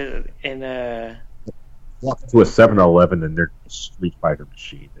staples. They're in a... Walk to a 7-Eleven and there's a Street Fighter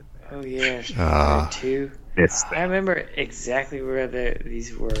machine in there. Oh yeah, Street Fighter 2. I remember exactly where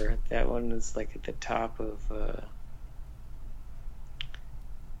these were. That one was like at the top of...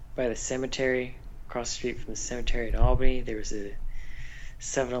 by the cemetery, across the street from the cemetery in Albany. There was a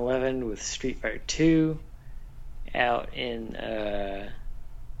 7-Eleven with Street Fighter 2 out in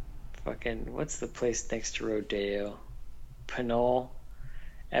what's the place next to Rodeo? Pinole.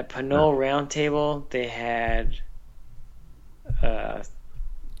 At Pinole Round Table, they had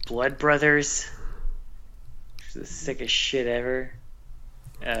Blood Brothers, which is the sickest shit ever.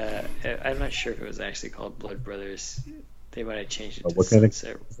 I'm not sure if it was actually called Blood Brothers. They might have changed it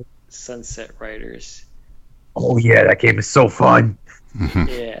to Sunset Riders. Oh yeah, that game is so fun.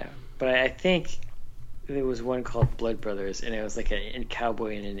 Yeah, but I think there was one called Blood Brothers, and it was like a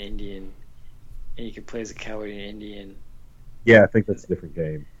cowboy and an Indian, and you could play as a cowboy and an Indian. Yeah, I think that's a different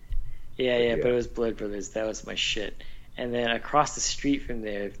game. Yeah, but it was Blood Brothers. That was my shit. And then across the street from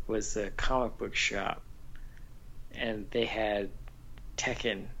there was a comic book shop, and they had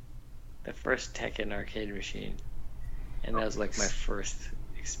Tekken, the first Tekken arcade machine, and that was like my first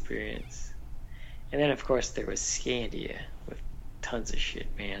experience. And then of course there was Scandia with tons of shit,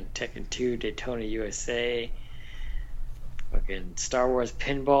 man. Tekken 2, Daytona USA, fucking Star Wars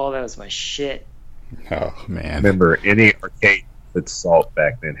Pinball, that was my shit. Oh man. Remember, any arcade with Salt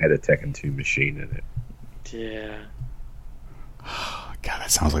back then had a Tekken 2 machine in it. Yeah. God, that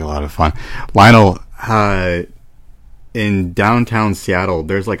sounds like a lot of fun. Lionel, in downtown Seattle,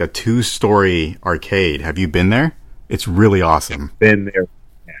 there's like a 2-story arcade. Have you been there? It's really awesome. Been there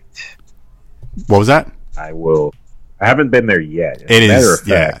yet. What was that? I haven't been there yet. It is,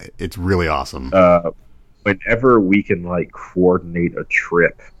 yeah, it's really awesome. Whenever we can like coordinate a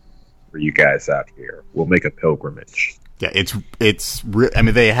trip for you guys out here, we'll make a pilgrimage. Yeah, I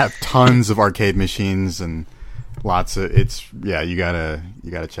mean, they have tons of arcade machines and lots of. You gotta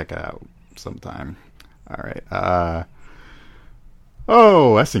check it out sometime. All right.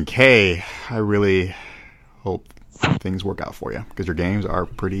 SNK. I really hope things work out for you because your games are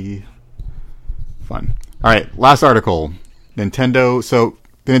pretty fun. All right, last article. Nintendo. So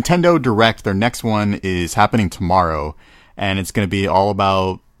the Nintendo Direct, their next one is happening tomorrow, and it's going to be all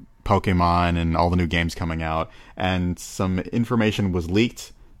about Pokemon and all the new games coming out. And some information was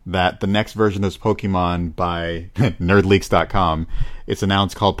leaked that the next version of Pokemon by nerdleaks.com, it's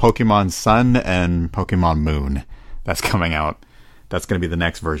announced called Pokemon Sun and Pokemon Moon. That's coming out. That's going to be the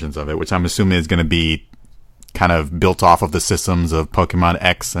next versions of it, which I'm assuming is going to be kind of built off of the systems of Pokemon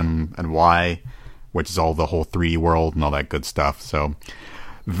X and Y, which is all the whole 3D world and all that good stuff. So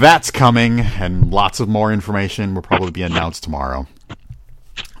that's coming, and lots of more information will probably be announced tomorrow.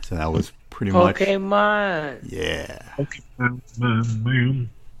 So that was pretty much... Pokemon! Yeah. Pokemon.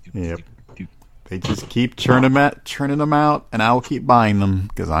 Yep. They just keep churning them out, and I will keep buying them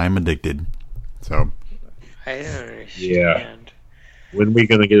because I am addicted. So... I don't understand. Yeah. When are we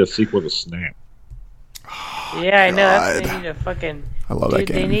going to get a sequel to Snap? Yeah, I know. That's they need to fucking... I love that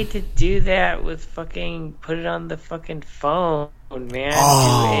game. They need to do that with fucking... Put it on the fucking phone, man.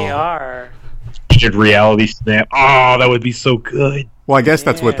 Oh. Do AR. Augmented reality Snap. Oh, that would be so good. Well, I guess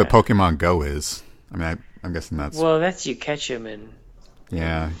that's what the Yeah. Pokemon Go is. I mean, I'm guessing that's... Well, that's you catch them and...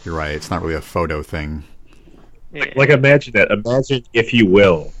 Yeah, you're right. It's not really a photo thing. Yeah. Like, imagine that. Imagine, if you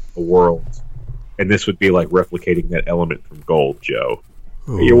will, a world. And this would be like replicating that element from Gold, Joe.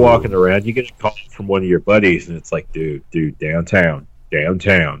 Ooh. You're walking around, you get a call from one of your buddies, and it's like, dude, downtown. Yeah.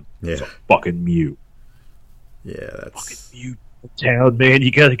 It's a fucking Mew. Yeah, Fucking that's... Mew downtown, man. You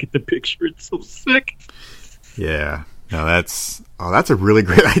gotta get the picture. It's so sick. Yeah. No, that's... Oh, that's a really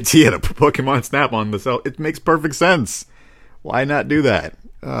great idea to put Pokemon Snap on the cell. It makes perfect sense. Why not do that?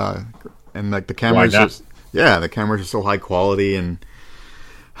 And like the cameras... Why not? Yeah, the cameras are so high quality, and...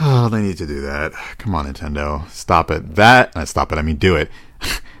 Oh, they need to do that. Come on, Nintendo. Stop it. I mean, do it.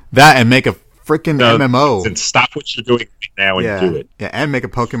 That and make a freaking MMO. And stop what you're doing right now and do it. Yeah, and make a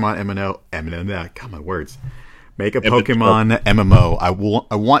Pokemon MMO. God, my words. Make a MMO. Pokemon MMO.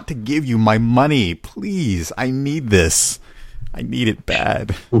 I want to give you my money. Please. I need this. I need it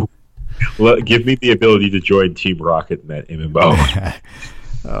bad. Well, give me the ability to join Team Rocket in that MMO.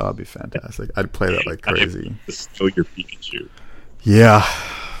 Oh, that'd be fantastic. I'd play that like crazy. Steal your Pikachu. Yeah.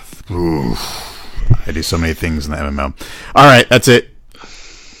 Ooh. I do so many things in the MMO. All right, that's it.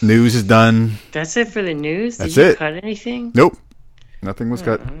 News is done. That's it for the news? That's Did you it. cut anything? Nope. Nothing was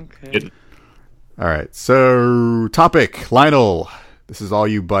cut. Okay. All right, so topic. Lionel, this is all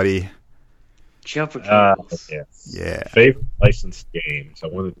you, buddy. Jumper cables. Yeah. Yeah. Favorite licensed games. I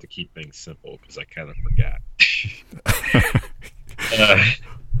wanted to keep things simple because I kind of forgot.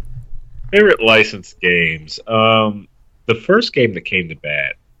 Favorite licensed games. The first game that came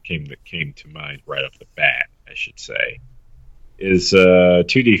to mind right off the bat, I should say, is a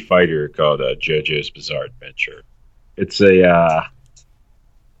 2D fighter called JoJo's Bizarre Adventure. It's a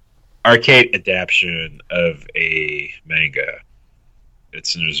arcade adaptation of a manga. It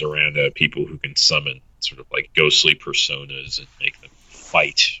centers around people who can summon sort of like ghostly personas and make them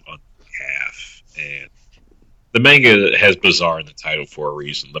fight on behalf. And the manga has bizarre in the title for a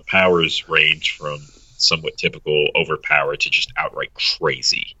reason. The powers range from somewhat typical overpowered to just outright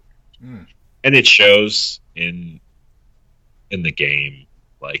crazy. And it shows in the game.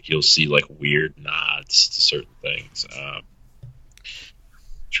 Like, you'll see like weird nods to certain things.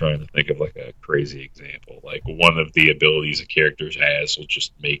 Trying to think of like a crazy example. Like, one of the abilities a character has will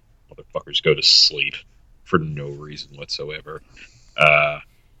just make motherfuckers go to sleep for no reason whatsoever.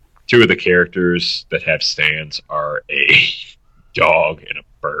 Two of the characters that have stands are a dog and a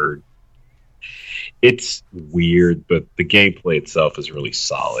bird. It's weird, but the gameplay itself is really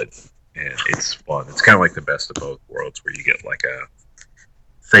solid and it's fun. It's kind of like the best of both worlds, where you get like a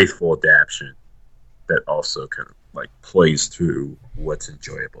faithful adaptation that also kind of like plays through what's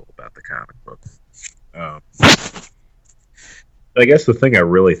enjoyable about the comic book. I guess the thing I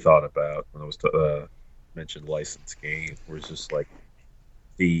really thought about when I was mentioned licensed game was just like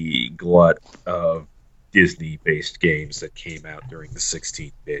the glut of Disney-based games that came out during the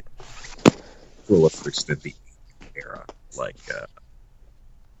 16-bit, to a lesser extent, the era. Like,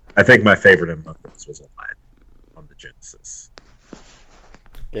 I think my favorite among those was Aladdin on the Genesis.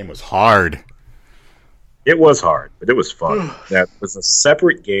 Game was hard. It was hard, but it was fun. That was a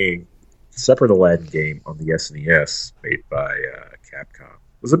separate Aladdin game on the SNES made by Capcom.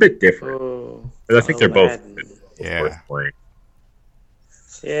 It was a bit different, but I think they're both worth playing.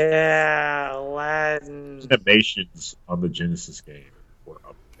 Yeah, Aladdin. Animations on the Genesis game were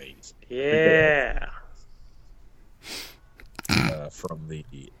amazing. Yeah. From the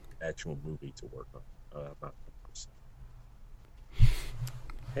actual movie to work on. Not 100%.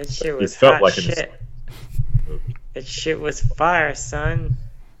 That shit was It felt hot like shit. That shit was fire, son.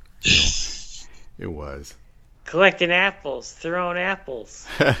 It was. Collecting apples, throwing apples.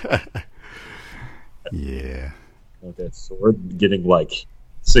 Yeah. With that sword, getting like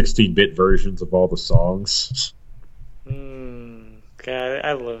 16-bit versions of all the songs. God,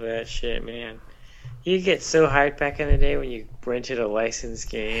 I love that shit, man. You get so hyped back in the day when you rented a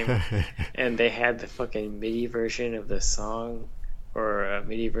licensed game and they had the fucking MIDI version of the song or a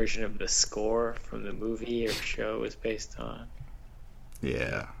MIDI version of the score from the movie or show it was based on.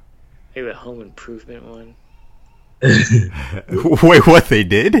 Yeah. Like the Home Improvement one. Wait, what they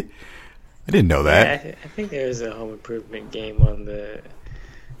did? I didn't know that. Yeah, I think there was a Home Improvement game on the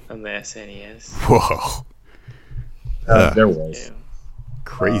SNES. Whoa. There was. Yeah.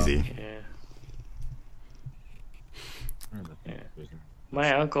 Crazy. Yeah.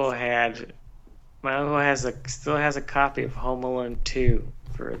 My uncle still has a copy of Home Alone 2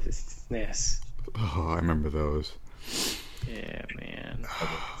 for the SNES. Oh, I remember those. Yeah, man.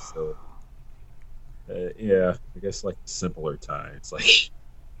 So, yeah, I guess like simpler times. Like,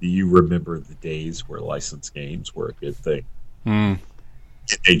 do you remember the days where licensed games were a good thing?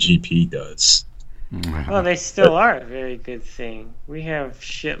 AGP does. Well, they still are a very good thing. We have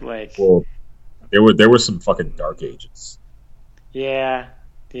shit like... Well, there were some fucking dark ages. Yeah.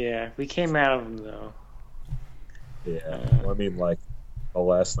 We came out of them, though. Yeah. Well, I mean, like, the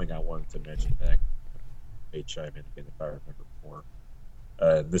last thing I wanted to mention back, may chime in again if I remember more.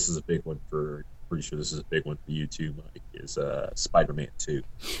 This is a big one pretty sure this is a big one for you too, Mike, is Spider-Man 2.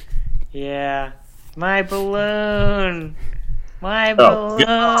 Yeah. My balloon! My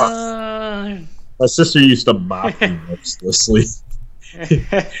balloon! My sister used to mock me mercilessly. Every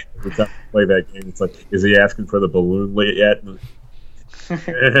time I play that game, it's like, is he asking for the balloon yet?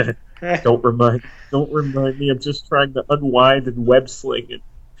 Don't remind me. I'm just trying to unwind and web sling it.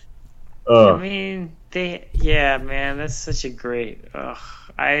 I mean, yeah, man, that's such a great.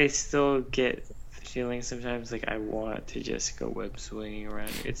 I still get the feeling sometimes like I want to just go web swinging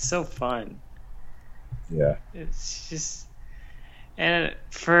around. It's so fun. Yeah. It's just, and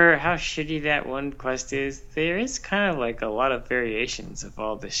for how shitty that one quest is, there is kind of like a lot of variations of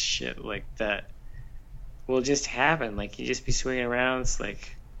all this shit like that will just happen. Like you just be swinging around, it's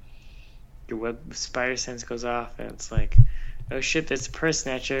like your web spider sense goes off, and it's like, oh shit, that's a purse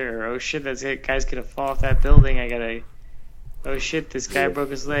snatcher, or oh shit, that guy's gonna fall off that building. Oh shit, this guy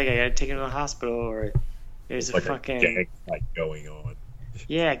broke his leg. I gotta take him to the hospital. Or there's like fucking a gang fight going on.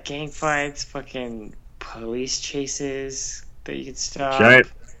 Yeah, gang fights, fucking police chases that you can stop. Giant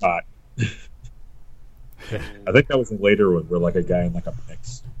spot. I think that was a later one where like a guy in like a mech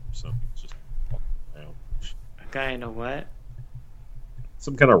suit or something just walking around. A guy in a what?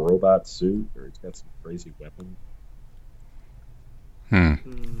 Some kind of robot suit, or he's got some crazy weapon.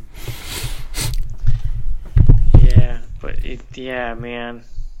 Yeah, but man.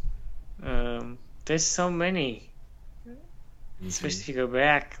 There's so many. Especially if you go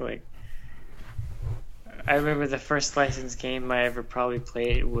back, like I remember the first licensed game I ever probably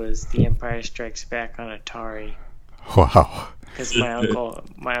played was The Empire Strikes Back on Atari. Wow. Because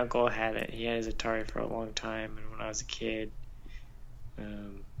my uncle had it. He had his Atari for a long time, and when I was a kid,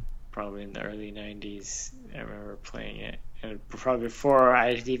 probably in the early 90s, I remember playing it. And probably before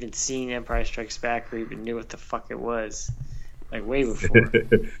I had even seen Empire Strikes Back or even knew what the fuck it was. Like, way before.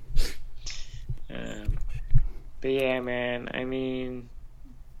 But yeah, man, I mean,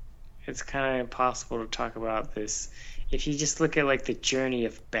 it's kind of impossible to talk about this. If you just look at, like, the journey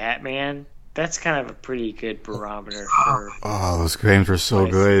of Batman, that's kind of a pretty good barometer for... Oh, those games were so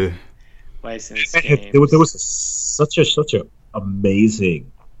good. Licensed games. There was such a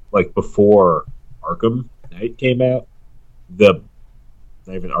amazing, like, before Arkham Knight came out, not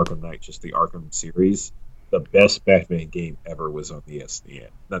even Arkham Knight, just the Arkham series, the best Batman game ever was on the SNES.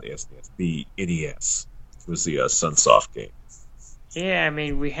 Not the SNES, the NES. It was the Sunsoft game. Yeah, I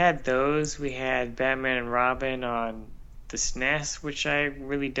mean, we had those. We had Batman and Robin on the SNES, which I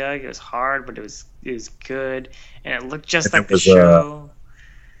really dug. It was hard, but it was good, and it looked just like the show.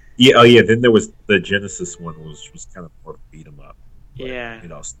 Then there was the Genesis one, which was kind of more beat 'em up. But, yeah,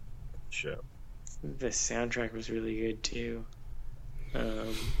 the show. The soundtrack was really good too.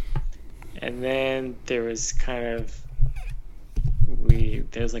 And then there was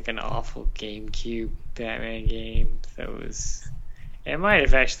there's like an awful GameCube Batman game that was. It might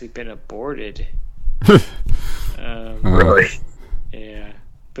have actually been aborted. Really? Yeah.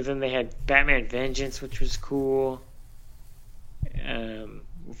 But then they had Batman Vengeance, which was cool.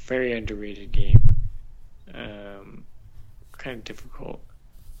 Very underrated game. Kind of difficult.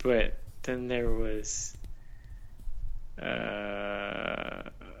 But then there was... let's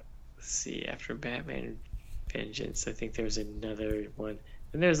see, after Batman Vengeance. I think there was another one.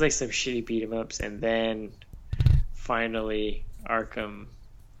 And there was like some shitty beat 'em ups, and then finally Arkham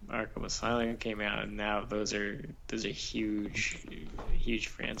Asylum came out, and now those are huge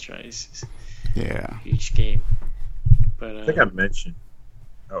franchises. Yeah. Huge game. But I think I mentioned,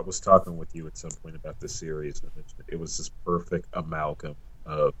 I was talking with you at some point about this series. I mentioned it was this perfect amalgam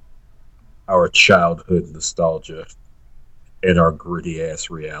of our childhood nostalgia and our gritty ass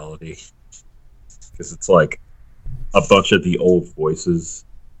reality. Because it's like a bunch of the old voices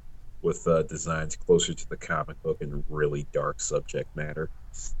with designs closer to the comic book and really dark subject matter.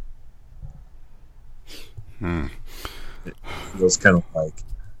 It feels kind of like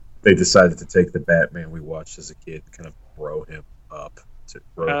they decided to take the Batman we watched as a kid and kind of grow him up to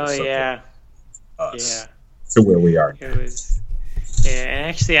grow us to where we are. It was, yeah, and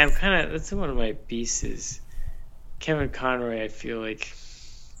actually, that's one of my beasts is Kevin Conroy. I feel like,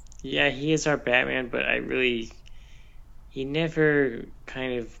 yeah, he is our Batman, but he never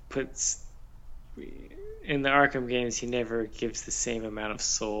kind of puts in the Arkham games. He never gives the same amount of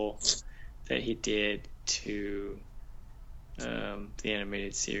soul that he did to the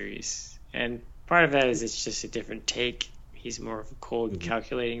animated series, and part of that is it's just a different take. He's more of a cold,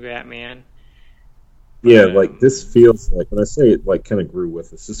 calculating Batman. Yeah, like this feels like, when I say it like kind of grew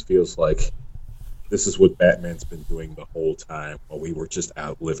with us, this feels like this is what Batman's been doing the whole time while we were just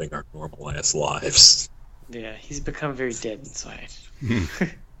out living our normal ass lives. Yeah, he's become very dead inside.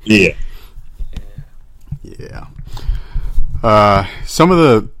 Yeah. Yeah. Some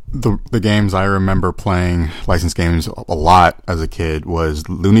of the games I remember playing, licensed games, a lot as a kid was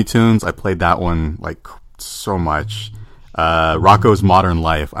Looney Tunes. I played that one like so much. Rocko's Modern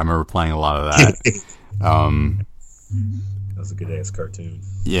Life. I remember playing a lot of that. That was a good ass cartoon.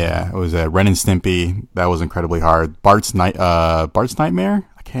 Yeah, it was Ren and Stimpy. That was incredibly hard. Bart's Nightmare.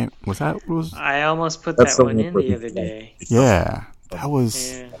 I almost put that one in the other day. Yeah, that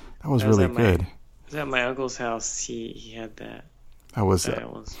was really good. I was at my uncle's house. He had that. That was. I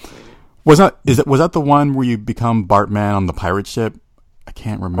almost played it. Was that the one where you become Bartman on the pirate ship? I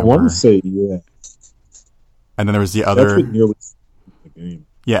can't remember. I want to say yeah. And then there was the other. That's what nearly the game.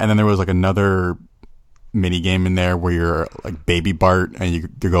 Yeah, and then there was like another mini game in there where you're like baby Bart and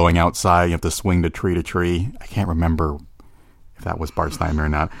you're going outside. You have to swing to tree. I can't remember if that was Bart's Nightmare or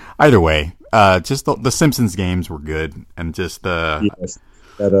not. Either way, just the Simpsons games were good, and just the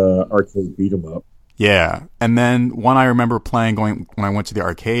that arcade beat 'em up. Yeah, and then one I remember playing when I went to the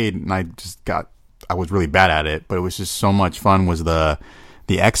arcade, and I was really bad at it, but it was just so much fun. Was the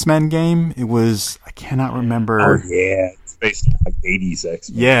X-Men game? It was, I cannot remember. Oh yeah, it's based on like 80s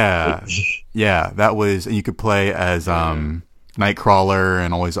X-Men. Yeah, that was, and you could play as Nightcrawler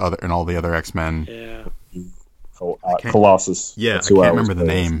and all the other X-Men. Yeah, Colossus. Yeah, I can't remember the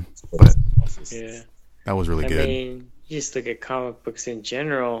name, but yeah, that was really good. I mean, you just look at comic books in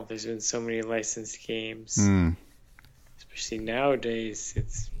general. There's been so many licensed games, especially nowadays.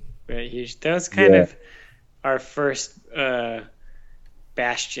 It's very huge. That was kind of our first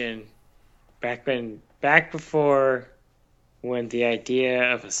bastion back before when the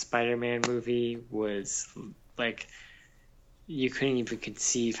idea of a Spider-Man movie was like you couldn't even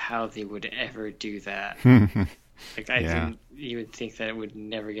conceive how they would ever do that. Like I didn't even think that it would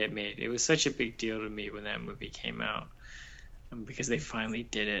never get made. It was such a big deal to me when that movie came out because they finally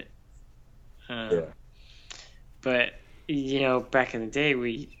did it. But back in the day,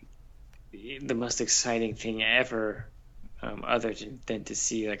 the most exciting thing ever, other than to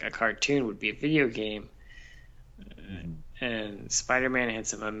see like a cartoon, would be a video game. And Spider-Man had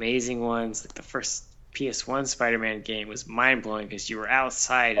some amazing ones. Like the first PS1 Spider-Man game was mind-blowing because you were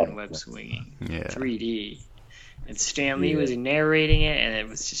outside and web swinging, 3D. And Stan Lee was narrating it, and it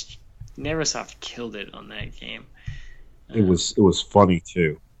was just Neversoft killed it on that game. It was funny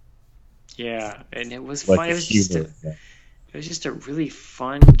too. Yeah, and it was like fun. It was just a really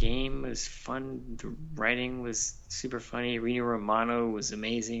fun game. It was fun. The writing was super funny. Rino Romano was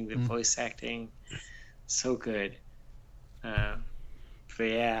amazing. The voice acting, so good. But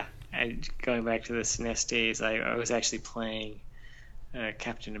yeah, going back to the SNES days, I was actually playing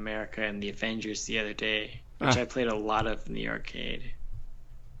Captain America and the Avengers the other day, which I played a lot of in the arcade.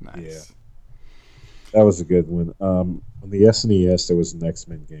 Nice. Yeah, that was a good one. On the SNES, there was an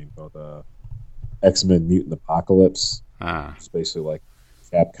X-Men game called X-Men Mutant Apocalypse. It's basically like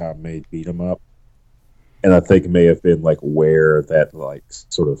Capcom made beat 'em up, and I think it may have been like where that like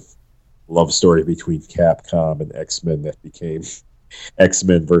sort of love story between Capcom and X-Men that became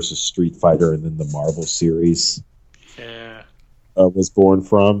X-Men versus Street Fighter, and then the Marvel series was born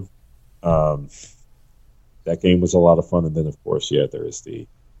from. That game was a lot of fun, and then of course, there is the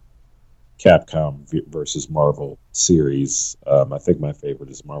Capcom versus Marvel series. I think my favorite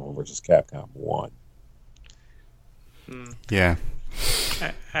is Marvel versus Capcom 1. Yeah.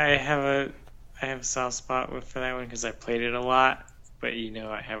 I have a soft spot for that one because I played it a lot, but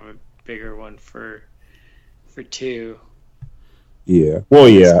I have a bigger one for 2. Yeah. Well,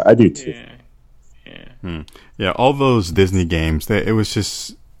 yeah, I do too. Yeah. Yeah, all those Disney games, it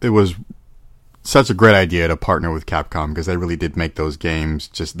was such a great idea to partner with Capcom because they really did make those games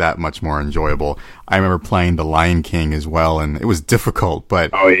just that much more enjoyable. I remember playing The Lion King as well, and it was difficult, but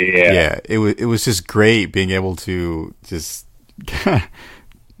it was just great being able to just play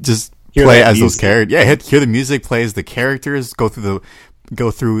as those characters. Yeah, hear the music, play as the characters, go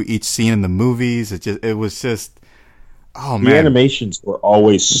through each scene in the movies. It was just. Oh man, the animations were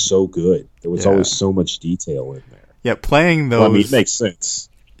always so good. There was always so much detail in there. Yeah, playing those. Well, I mean, it makes sense.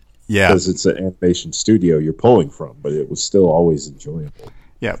 Yeah, because it's an animation studio you're pulling from, but it was still always enjoyable.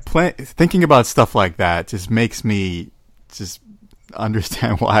 Yeah, thinking about stuff like that just makes me just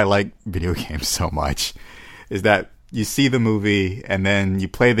understand why I like video games so much. Is that you see the movie and then you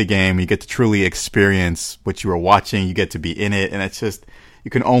play the game, you get to truly experience what you were watching, you get to be in it, and it's just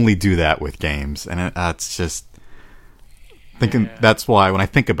you can only do that with games, and it's just. That's why when I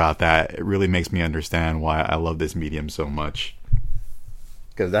think about that, it really makes me understand why I love this medium so much.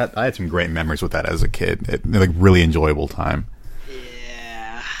 Because I had some great memories with that as a kid. Really enjoyable time.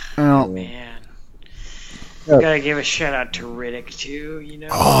 Yeah. Oh man. Gotta give a shout out to Riddick too.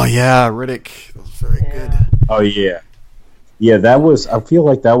 Oh yeah, Riddick. That was very good. Oh yeah. Yeah, that was. I feel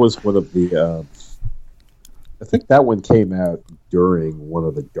like that was one of the. I think that one came out during one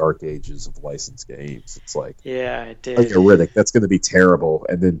of the dark ages of licensed games. It's like, yeah, it did. Like a Riddick, that's going to be terrible,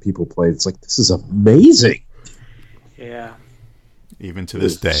 and then people played. It's like, this is amazing. Yeah. Even to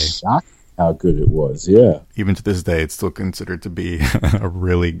this day, shocked how good it was. Yeah. Even to this day, it's still considered to be a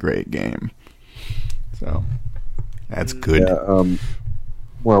really great game. So that's good. Yeah.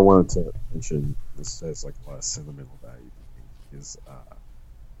 What I wanted to mention, this has like a lot of sentimental value to me, is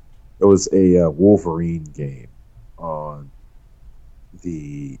it was a Wolverine game on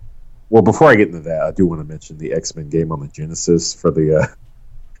the. Well, before I get into that, I do want to mention the X-Men game on the Genesis for the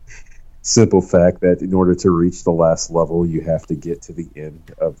simple fact that in order to reach the last level, you have to get to the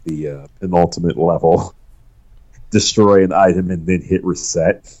end of the penultimate level, destroy an item, and then hit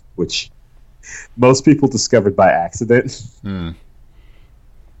reset, which most people discovered by accident. It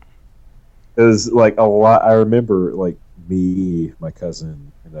was like a lot. I remember like me, my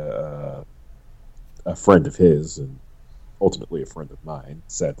cousin, and a friend of his, and ultimately a friend of mine.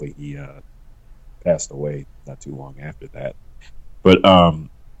 Sadly, he passed away not too long after that. But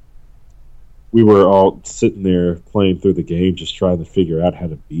we were all sitting there playing through the game, just trying to figure out how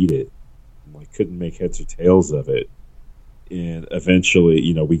to beat it. And, like, couldn't make heads or tails of it. And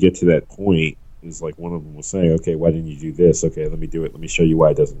eventually, we get to that point. It's like one of them was saying, "Okay, why didn't you do this? Okay, let me do it. Let me show you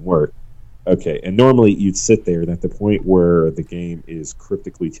why it doesn't work." Okay, and normally you'd sit there, and at the point where the game is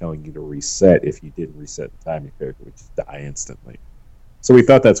cryptically telling you to reset, if you didn't reset in time, your character would just die instantly. So we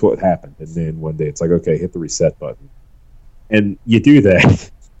thought that's what happened, and then one day it's like, okay, hit the reset button. And you do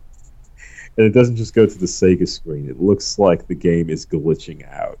that, and it doesn't just go to the Sega screen. It looks like the game is glitching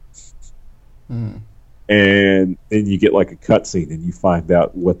out. And then you get like a cutscene, and you find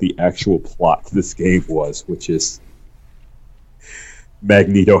out what the actual plot to this game was, which is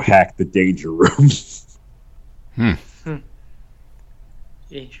Magneto hacked the Danger Room.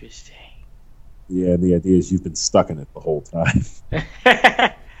 Interesting. Yeah, and the idea is you've been stuck in it the whole time.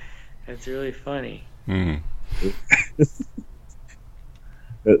 That's really funny.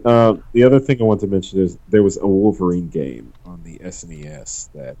 But, the other thing I want to mention is there was a Wolverine game on the SNES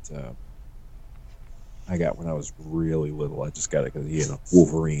that I got when I was really little. I just got it because,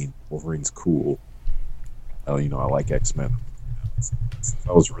 Wolverine's cool. I like X-Men.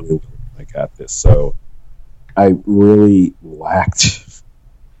 I was really little when I got this, so I really lacked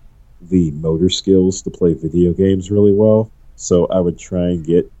the motor skills to play video games really well. So I would try and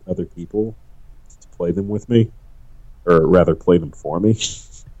get other people to play them with me, or rather play them for me.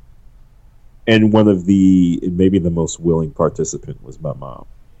 And maybe the most willing participant was my mom.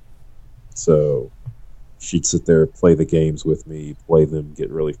 So she'd sit there, play the games with me, play them, get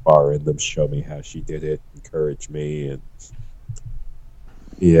really far in them, show me how she did it, encourage me, and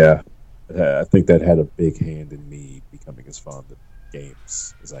yeah, I think that had a big hand in me becoming as fond of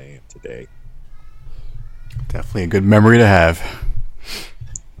games as I am today. Definitely a good memory to have.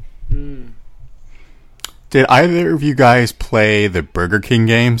 Did either of you guys play the Burger King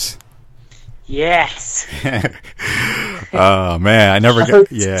games? Yes. Oh man, I never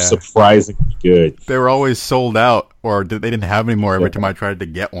got. Yeah, surprisingly good. They were always sold out, or they didn't have any more every time I tried to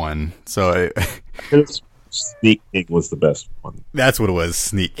get one. So Sneak King was the best one. that's what it was,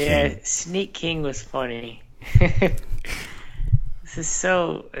 Sneak King. Yeah, Sneak King was funny. This is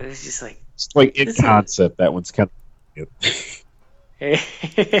so. It was just like. It's like in concept, that one's kind of.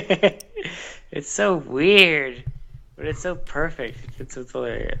 It's so weird, but it's so perfect. It's with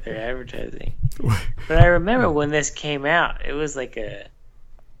their advertising. But I remember when this came out, it was like a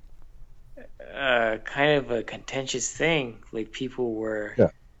kind of a contentious thing. Like people were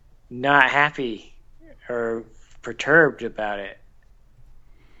not happy or perturbed about it.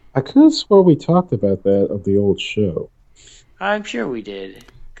 I could have swore we talked about that of the old show. I'm sure we did,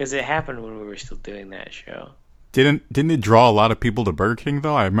 because it happened when we were still doing that show. Didn't it draw a lot of people to Burger King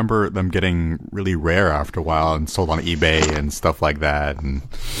though? I remember them getting really rare after a while and sold on eBay and stuff like that. And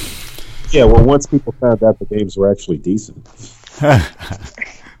yeah, well, once people found out the games were actually decent.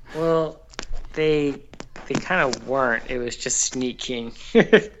 Well, they kind of weren't. It was just Sneak King.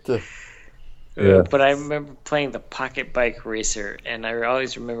 Yeah. But I remember playing the Pocket Bike Racer, and I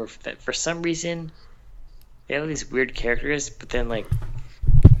always remember that for some reason they have these weird characters, but then like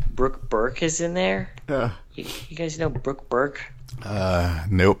Brooke Burke is in there. You guys know Brooke Burke?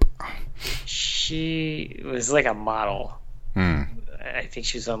 Nope. She was like a model. Hmm. I think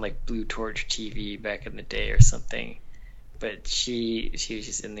she was on like Blue Torch TV back in the day or something. But she was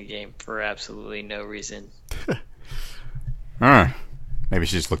just in the game for absolutely no reason. Maybe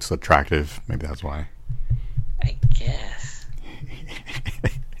she just looks attractive. Maybe that's why. I guess.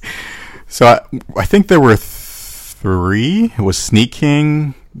 So I think there were three. It was Sneak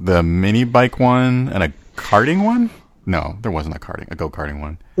King, the mini bike one, and a karting one? No, there wasn't a go-karting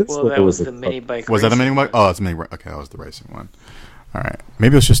one. Well, that was the mini bike. Was that the mini bike? Oh, that's mini. Okay, that was the racing one. All right,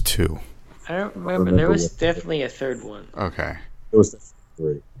 maybe it was just two. I don't remember. There was definitely a third one. Okay. It was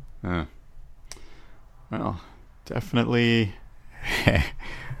three. Well, definitely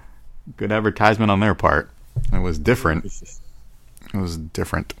good advertisement on their part. It was different. It was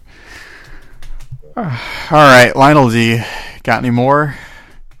different. All right, Lionel, do you got any more?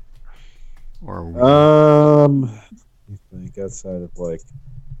 Or I think outside of like,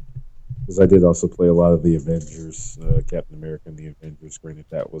 because I did also play a lot of the Avengers, Captain America and the Avengers. Granted,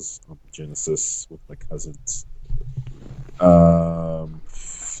 that was on the Genesis with my cousins. I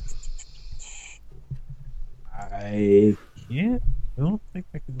can't. I don't think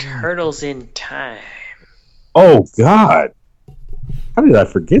I can. Turtles in Time. Oh God! How did I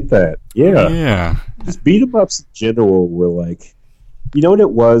forget that? Yeah. Just beat 'em ups in general were like, you know what it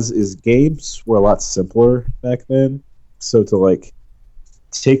was? Is games were a lot simpler back then. So to like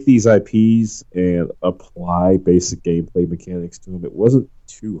take these IPs and apply basic gameplay mechanics to them, it wasn't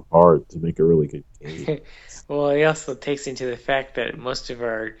too hard to make a really good game. Well, it also takes into the fact that most of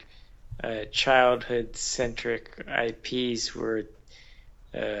our childhood-centric IPs were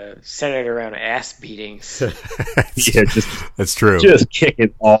centered around ass beatings. Yeah, that's true. Just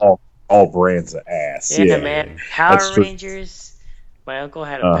kicking all brands of ass. Yeah, Yeah, man. Power Rangers. My uncle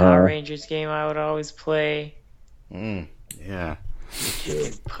had a Power Rangers game I would always play. Yeah.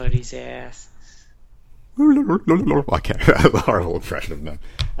 Kicking Putty's ass. I can't. A horrible impression of them.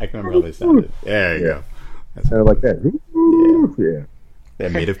 I can remember how they sounded. There you go. That's kind of like that. Yeah. They're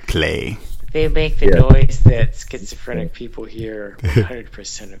made of clay. They make the noise that schizophrenic people hear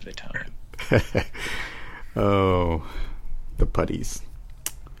 100% of the time. Oh, the putties.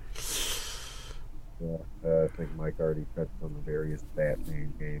 Yeah, I think Mike already touched on the various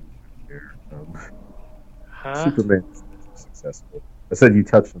Batman games there. Huh? Superman is successful. I said you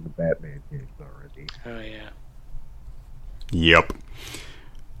touched on the Batman games already. Oh, yeah. Yep.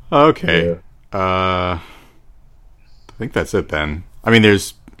 Okay. Yeah. I think that's it then. I mean,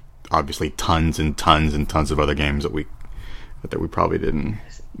 there's obviously tons and tons and tons of other games that we probably didn't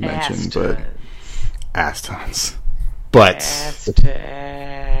mention, but ass tons. But Ass to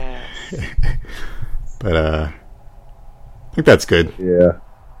ass. but I think that's good. Yeah.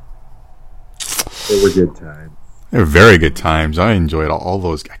 They were good times. They were very good times. I enjoyed all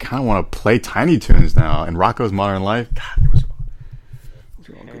those. I kind of want to play Tiny Toons now and Rocko's Modern Life. God, those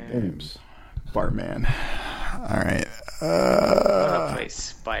were all good games. Bartman. All right. I want to play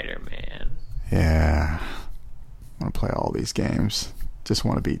Spider-Man. Yeah. I want to play all these games. Just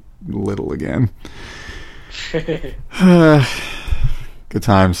want to be little again. Good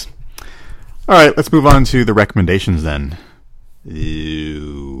times. All right, let's move on to the recommendations then.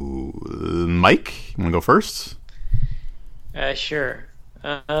 Mike, you want to go first? Sure.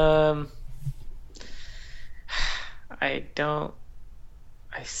 I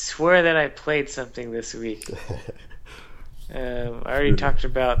swear that I played something this week. I already talked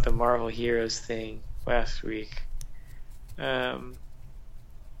about the Marvel Heroes thing last week. I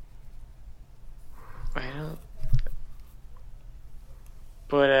don't.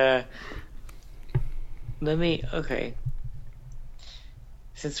 But okay.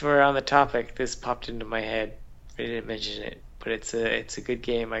 Since we're on the topic, this popped into my head. I didn't mention it, but it's a good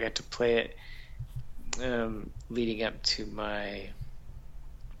game. I got to play it leading up to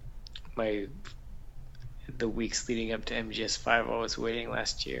the weeks leading up to MGS5 I was waiting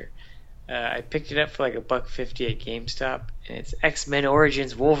last year. I picked it up for like $1.50 at GameStop, and it's X-Men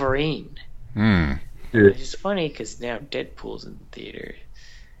Origins Wolverine. Which is funny because now Deadpool's in the theater.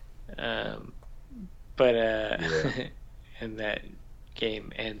 And that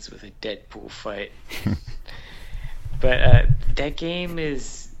game ends with a Deadpool fight. But that game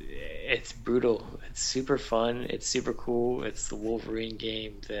it's brutal. It's super fun. It's super cool. It's the Wolverine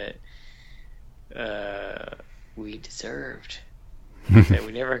game that we deserved. That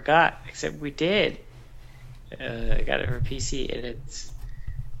we never got, except we did. I got it for PC, and it's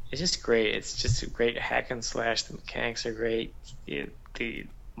just great. It's just a great hack and slash. The mechanics are great. The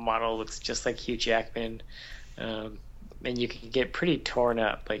model looks just like Hugh Jackman, and you can get pretty torn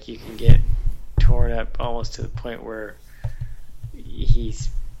up. Like you can get torn up almost to the point where you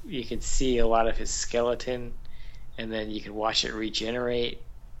can see a lot of his skeleton, and then you can watch it regenerate,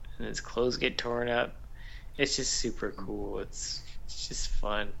 and his clothes get torn up. It's just super cool. It's just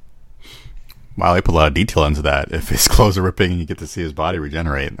fun. Wow, they put a lot of detail into that. If his clothes are ripping and you get to see his body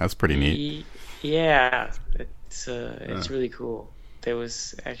regenerate, that's pretty neat. Yeah, it's really cool. There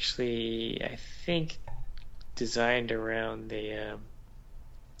was actually, I think, designed around the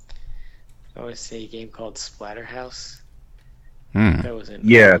I would say a game called Splatterhouse. That was an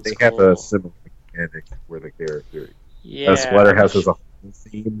they have a similar mechanic where the character. Yeah, Splatterhouse is a whole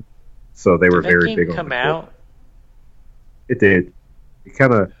theme, so they were very big on it. Did that game come out? It did. It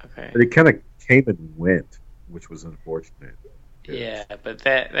kind of came and went, which was unfortunate. Yeah, but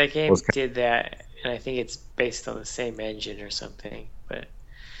that game did that, and I think it's based on the same engine or something, but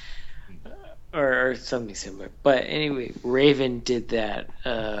or something similar. But anyway, Raven did that.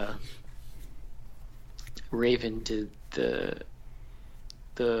 Raven did the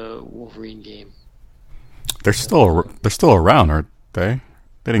Wolverine game. They're still around, aren't they?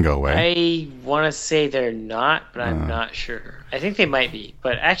 They didn't go away. I want to say they're not, but I'm not sure. I think they might be,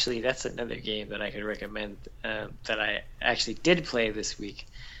 but actually that's another game that I could recommend that I actually did play this week.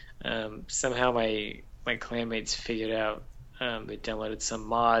 Somehow my clanmates figured out, they downloaded some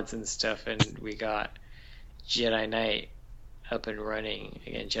mods and stuff, and we got Jedi Knight up and running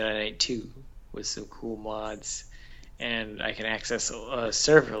again. Jedi Knight 2 with some cool mods, and I can access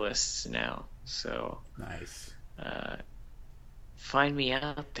server lists now. So nice. Find me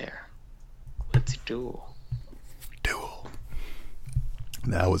out there. Let's duel.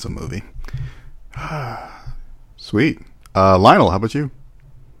 That was a movie. Sweet. Lionel, how about you?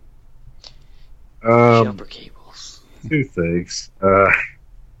 Jumper cables. Two things.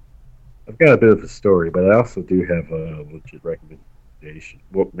 I've got a bit of a story, but I also do have a legit recommendation.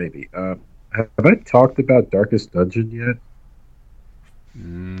 Well, maybe. Have I talked about Darkest Dungeon yet?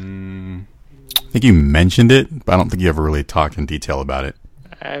 I think you mentioned it, but I don't think you ever really talked in detail about it.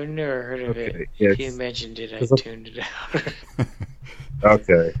 I've never heard of it. Yeah, if you mentioned it, I tuned it out.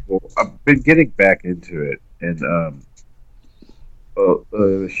 Okay. Well, I've been getting back into it, and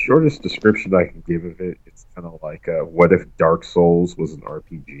the shortest description I can give of it, it's kind of like, what if Dark Souls was an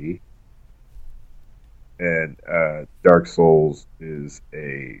RPG? And Dark Souls is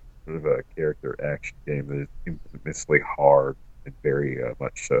a sort of a character action game that is infamously hard and very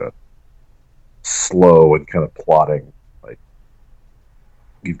much slow and kind of plotting. Like,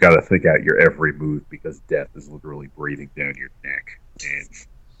 you've got to think out your every move because death is literally breathing down your neck. And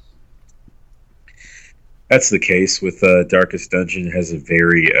that's the case with Darkest Dungeon. It has a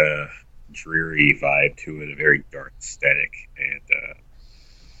very dreary vibe to it, a very dark aesthetic, and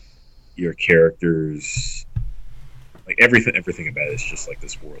your characters, like everything about it is just like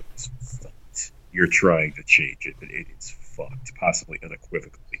this world is fucked. You're trying to change it, but it is fucked, possibly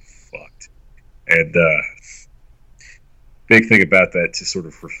unequivocally fucked. And big thing about that, to sort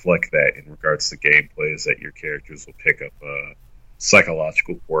of reflect that in regards to gameplay, is that your characters will pick up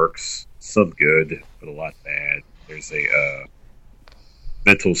psychological quirks, some good, but a lot bad. There's a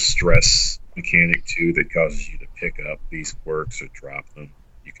mental stress mechanic too that causes you to pick up these quirks or drop them.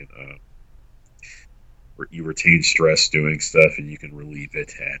 You can you retain stress doing stuff, and you can relieve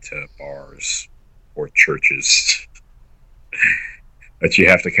it at bars or churches. But you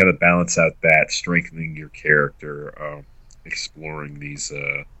have to kind of balance out that, strengthening your character, exploring these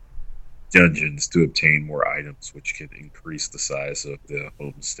dungeons to obtain more items, which can increase the size of the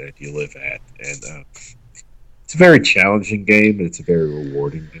homestead you live at. And it's a very challenging game, and it's a very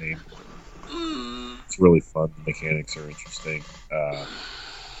rewarding game. It's really fun. The mechanics are interesting.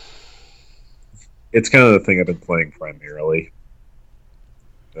 It's kind of the thing I've been playing primarily.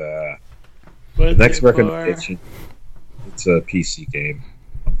 The next recommendation, it's a PC game.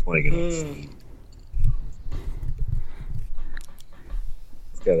 I'm playing it on Steam.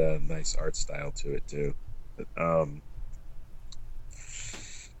 It's got a nice art style to it, too. But,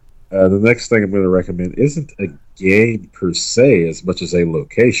 the next thing I'm going to recommend isn't a game per se as much as a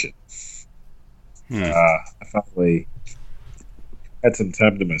location. I finally had some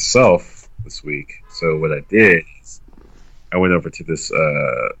time to myself this week, so what I did is I went over to this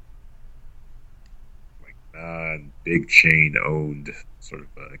non-big chain owned sort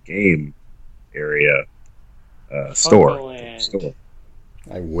of game area store.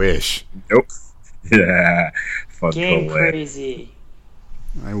 I wish. Nope. Yeah, Game Crazy.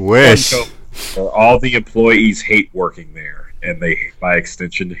 I wish. Where all the employees hate working there, and they, by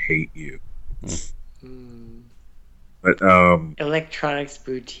extension, hate you. But Electronics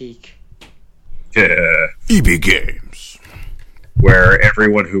Boutique. Yeah. EB Games. Where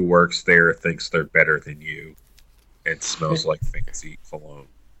everyone who works there thinks they're better than you and smells like fancy cologne.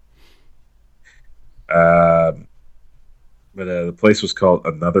 But the place was called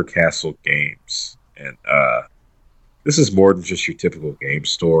Another Castle Games. And this is more than just your typical game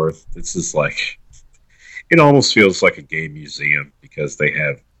store. This is like... It almost feels like a game museum because they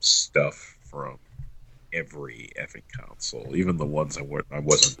have stuff from every effing console, even the ones I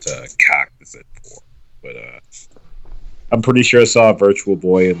wasn't cognizant for. But I'm pretty sure I saw a Virtual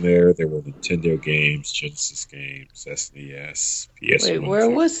Boy in there. There were Nintendo games, Genesis games, SNES, PS1. Wait, where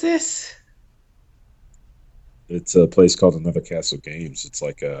was this? It's a place called Another Castle Games. It's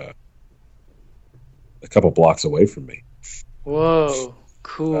like a couple blocks away from me. Whoa,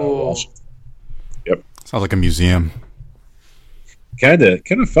 cool. Yep. Sounds like a museum. Kind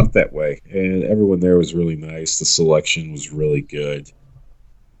of felt that way, and everyone there was really nice. The selection was really good.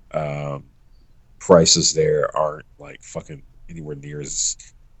 Prices there aren't like fucking anywhere near as.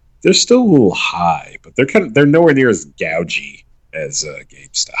 They're still a little high, but they're nowhere near as gougy as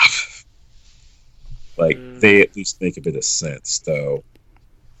GameStop. Like they at least make a bit of sense, though.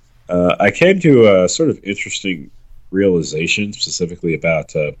 I came to a sort of interesting realization, specifically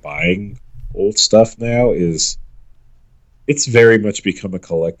about buying old stuff now. Is it's very much become a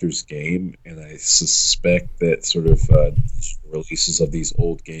collector's game, and I suspect that sort of releases of these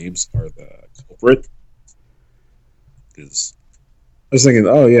old games are the culprit. Because I was thinking,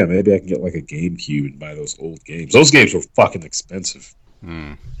 oh yeah, maybe I can get like a GameCube and buy those old games. Those games were fucking expensive.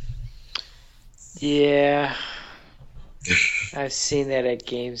 Yeah, I've seen that at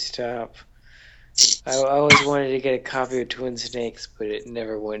GameStop. I always wanted to get a copy of Twin Snakes, but it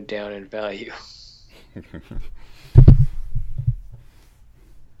never went down in value.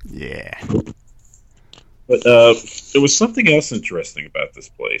 Yeah. But there was something else interesting about this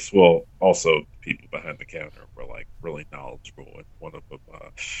place. Well, also people behind the counter were like really knowledgeable, and one of them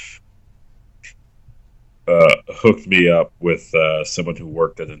hooked me up with someone who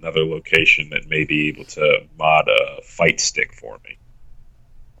worked at another location that may be able to mod a fight stick for me.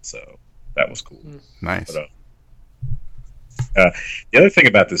 So that was cool. Nice. But, the other thing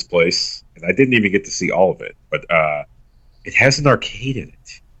about this place, and I didn't even get to see all of it, but it has an arcade in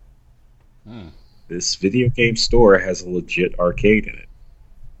it. This video game store has a legit arcade in it.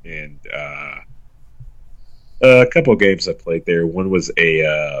 And a couple of games I played there. One was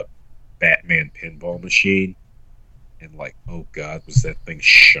a Batman pinball machine. And like, oh god, was that thing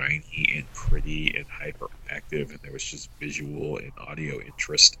shiny and pretty and hyperactive, and there was just visual and audio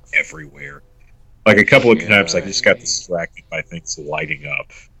interest everywhere. Like a couple of times I just got distracted by things lighting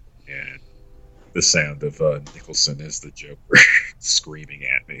up and the sound of Nicholson as the Joker screaming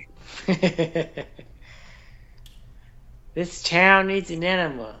at me. This town needs an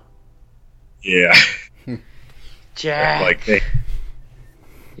enema. Yeah. Jack. Like, hey,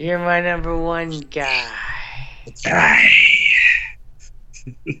 you're my number one guy.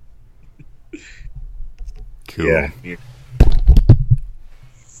 Cool. Yeah.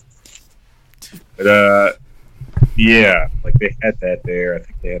 But yeah, like they had that there. I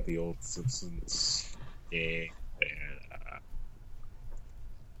think they had the old Simpsons game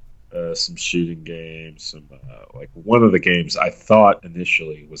and some shooting games. Some like one of the games I thought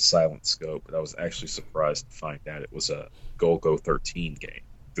initially was Silent Scope, but I was actually surprised to find out it was a Golgo 13 game.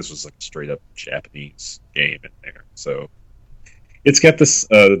 This was like a straight up Japanese game in there. So it's got this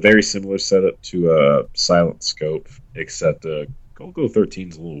very similar setup to Silent Scope, except Golgo 13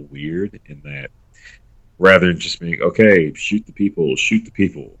 is a little weird in that rather than just being, okay, shoot the people,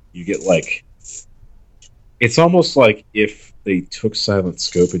 you get like, it's almost like if they took Silent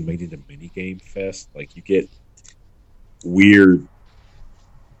Scope and made it a minigame fest. Like, you get weird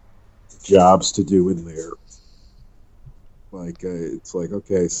jobs to do in there. Like, it's like,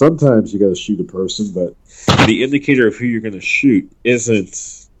 okay, sometimes you got to shoot a person, but the indicator of who you're going to shoot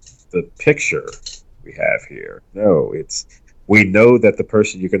isn't the picture we have here. No, it's, we know that the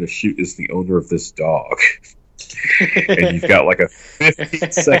person you're going to shoot is the owner of this dog. And you've got like a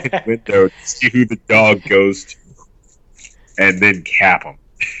 15-second window to see who the dog goes to, and then cap him.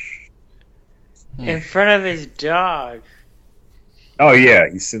 In front of his dog. Oh, yeah,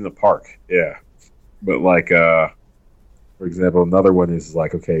 he's in the park, yeah. But like, for example, another one is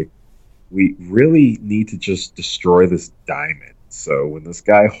like, okay, we really need to just destroy this diamond. So when this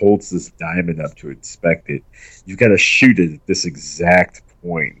guy holds this diamond up to inspect it, you've got to shoot it at this exact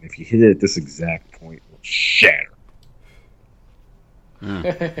point. If you hit it at this exact point, it will shatter.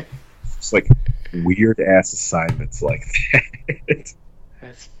 It's like weird-ass assignments like that.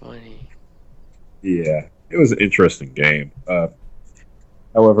 That's funny. Yeah, it was an interesting game.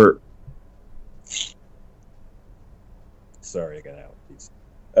 However, sorry, I got allergies.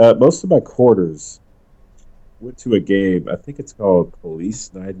 Most of my quarters went to a game. I think it's called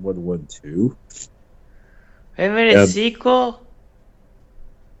Police 9112. They made a sequel?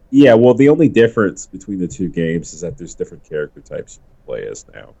 Yeah, well, the only difference between the two games is that there's different character types you can play as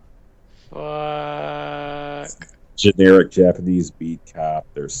now. Fuck. Generic Japanese beat cop.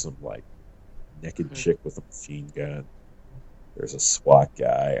 There's some, like, naked chick with a machine gun. There's a SWAT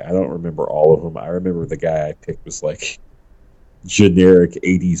guy. I don't remember all of them. I remember the guy I picked was, like, generic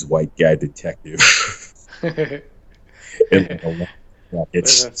 80s white guy detective. And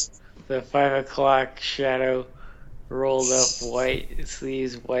it's the 5 o'clock shadow rolled up white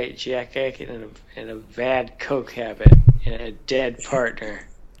sleeves, white jacket, and a bad coke habit, and a dead partner.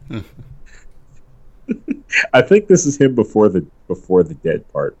 I think this is him before the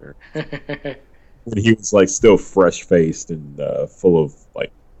dead partner. When he was like still fresh faced and full of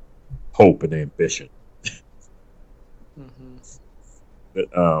like hope and ambition. But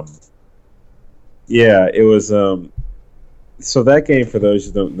yeah, it was so that game, for those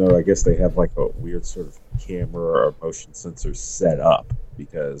who don't know, I guess they have like a weird sort of camera or motion sensor set up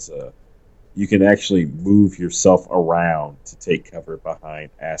because you can actually move yourself around to take cover behind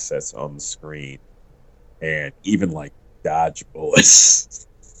assets on the screen and even like dodge bullets.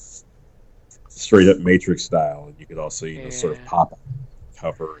 Straight up Matrix style, and you could also sort of pop out,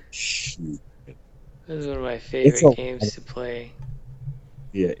 cover, and shoot. This is one of my favorite games to play.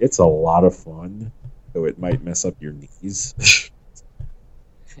 Yeah, it's a lot of fun, though it might mess up your knees.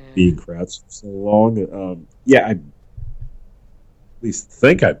 Being crouched for so long. Yeah, I at least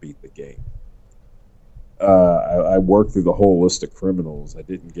think I beat the game. I worked through the whole list of criminals. I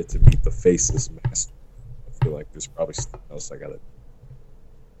didn't get to meet the faceless master. I feel like there's probably something else I got to.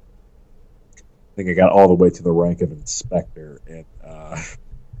 I think I got all the way to the rank of inspector, and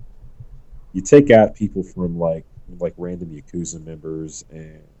you take out people from like random Yakuza members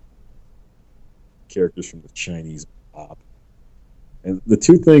and characters from the Chinese mob. And the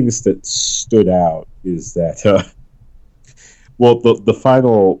two things that stood out is that, well, the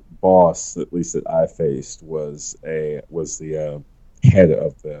final boss, at least that I faced, was the head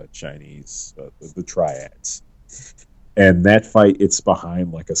of the Chinese, the triads. And that fight, it's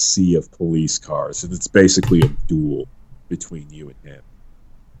behind like a sea of police cars, and it's basically a duel between you and him.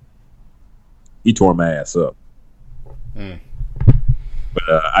 He tore my ass up. But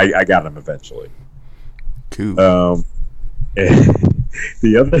I got him eventually. Cool.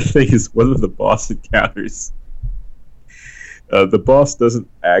 The other thing is one of the boss encounters. The boss doesn't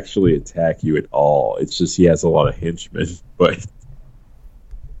actually attack you at all. It's just he has a lot of henchmen, but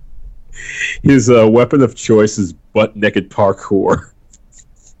his weapon of choice is butt-naked parkour.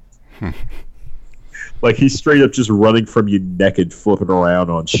 Like, he's straight up just running from you naked, flipping around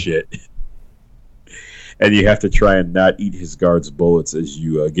on shit. And you have to try and not eat his guard's bullets as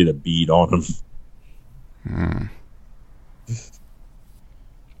you get a bead on him.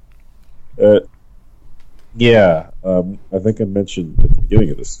 Yeah, I think I mentioned at the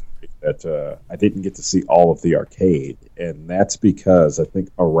beginning of this that I didn't get to see all of the arcade, and that's because I think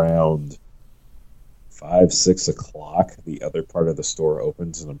around 5, 6 o'clock, the other part of the store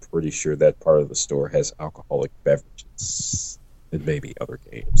opens, and I'm pretty sure that part of the store has alcoholic beverages and maybe other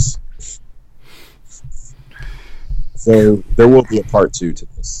games. So there will be a part 2 to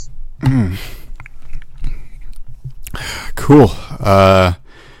this. Cool. All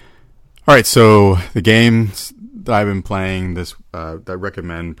right, so the game that I've been playing this that I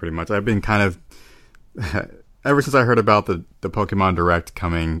recommend pretty much. I've been kind of ever since I heard about the Pokemon Direct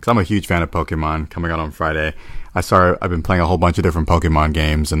coming, because I'm a huge fan of Pokemon coming out on Friday. I've been playing a whole bunch of different Pokemon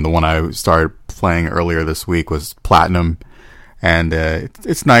games, and the one I started playing earlier this week was Platinum, and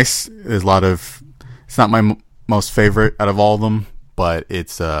it's nice. There's a lot of. It's not my most favorite out of all of them, but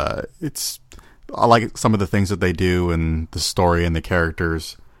it's I like some of the things that they do and the story and the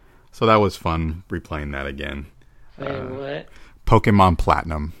characters. So that was fun replaying that again. Wait, what? Pokemon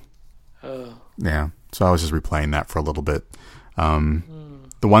Platinum. Oh. Yeah. So I was just replaying that for a little bit. The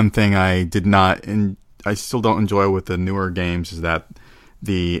one thing I did not, and I still don't enjoy with the newer games, is that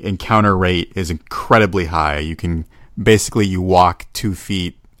the encounter rate is incredibly high. You can basically you walk 2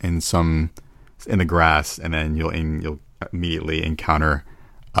 feet in the grass, and then you'll immediately encounter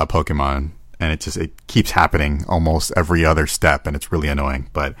a Pokemon, and it keeps happening almost every other step, and it's really annoying.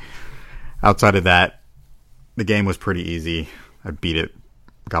 But outside of that, the game was pretty easy. I beat it.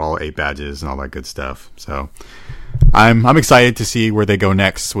 Got all 8 badges and all that good stuff. So I'm excited to see where they go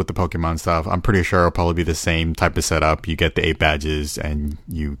next with the Pokemon stuff. I'm pretty sure it'll probably be the same type of setup. You get the 8 badges and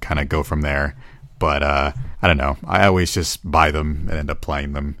you kind of go from there. But I don't know. I always just buy them and end up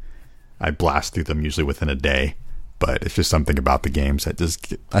playing them. I blast through them usually within a day. But it's just something about the games that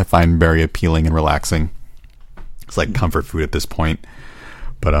I find very appealing and relaxing. It's like comfort food at this point.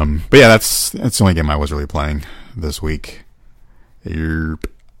 But yeah, that's the only game I was really playing this week.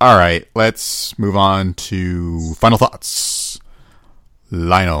 All right, let's move on to final thoughts.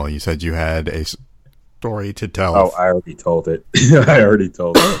 Lionel, you said you had a story to tell. Oh, I already told it. I already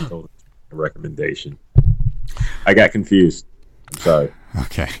told it. I told it a recommendation. I got confused. I'm sorry.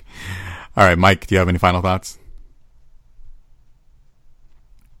 Okay. All right, Mike, do you have any final thoughts?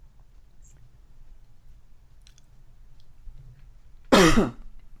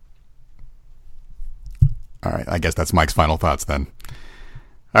 All right, I guess that's Mike's final thoughts then.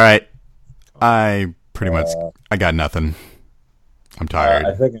 All right, I got nothing. I'm tired.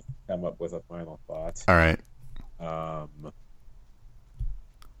 I think I can come up with a final thought. All right.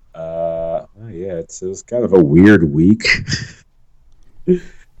 Yeah, it was kind of a weird week.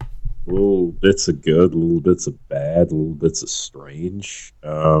 Little bits of good, little bits of bad, little bits of strange. I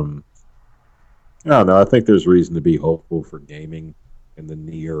don't know. I think there's reason to be hopeful for gaming in the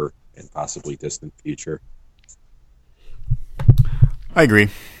near and possibly distant future. I agree.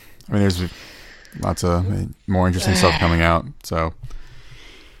 I mean, there's lots of more interesting stuff coming out. So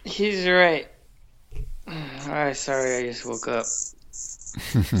he's right. Sorry, I just woke up.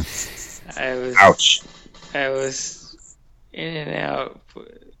 Ouch. I was in and out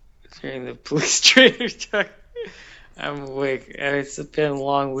during the police trailer talk. I'm awake. It's been a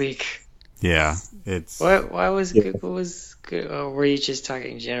long week. Yeah, it's. Why was good? What was good? Or were you just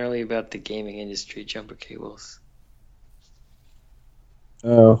talking generally about the gaming industry, jumper cables?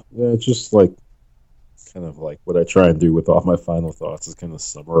 Oh, yeah, just like kind of like what I try and do with all my final thoughts is kind of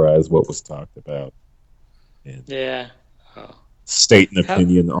summarize what was talked about. And state an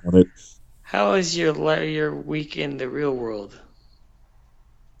opinion on it. How is your week in the real world?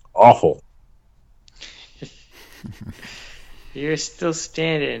 Awful. You're still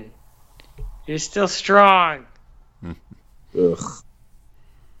standing. You're still strong. Ugh.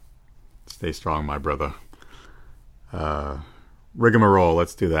 Stay strong, my brother. Rigmarole,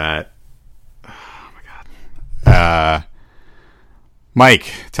 let's do that. Oh my god. Mike,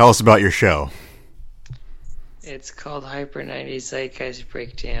 tell us about your show. It's called Hyper 90s Zeitgeist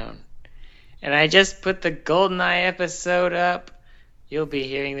Breakdown. And I just put the GoldenEye episode up. You'll be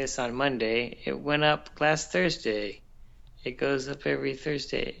hearing this on Monday. It went up last Thursday. It goes up every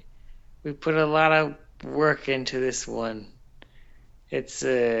Thursday. We put a lot of work into this one. It's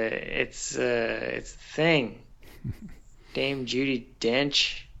a thing. Dame Judi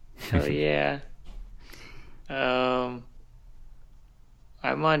Dench. Hell yeah. I'm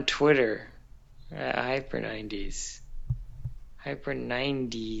on Twitter at Hyper90s.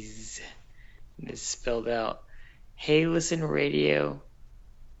 Hyper90s. It's spelled out. HeyListenRadio.com.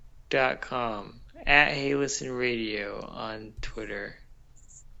 At HeyListenRadio on Twitter.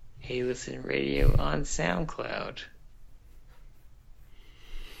 HeyListenRadio on SoundCloud.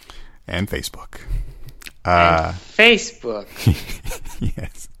 And Facebook. Facebook.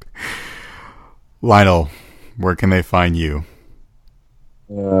 Yes. Lionel, where can they find you?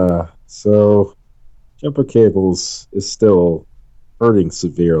 So Jumper Cables is still hurting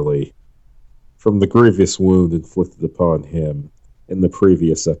severely from the grievous wound inflicted upon him in the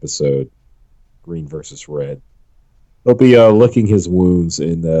previous episode, Green versus Red. He'll be licking his wounds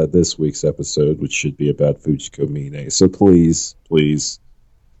in this week's episode, which should be about Fujiko Mine. So please,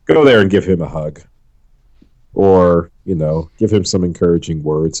 go there and give him a hug. Or, give him some encouraging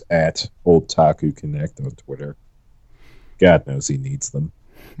words at Old Taku Connect on Twitter. God knows he needs them.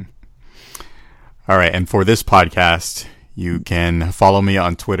 All right, and for this podcast, you can follow me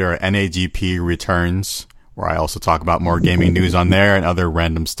on Twitter at NAGP Returns, where I also talk about more gaming news on there and other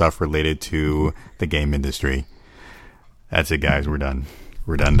random stuff related to the game industry. That's it, guys. We're done.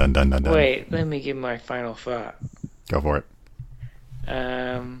 We're done. Wait, let me give my final thought. Go for it.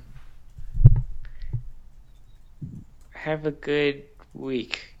 Have a good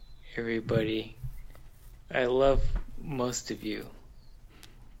week, everybody. I love most of you.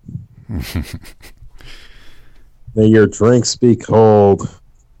 May your drinks be cold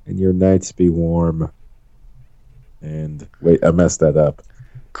and your nights be warm. And wait, I messed that up.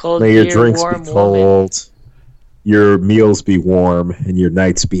 Cold May your beer, drinks warm be cold, woman. your meals be warm, and your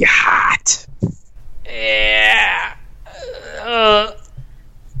nights be hot. Yeah.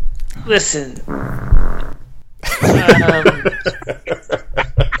 Listen.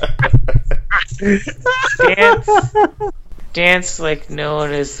 Dance like no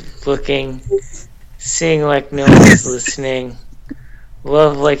one is looking. Sing like no one is listening.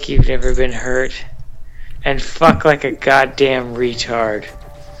 Love like you've never been hurt. And fuck like a goddamn retard.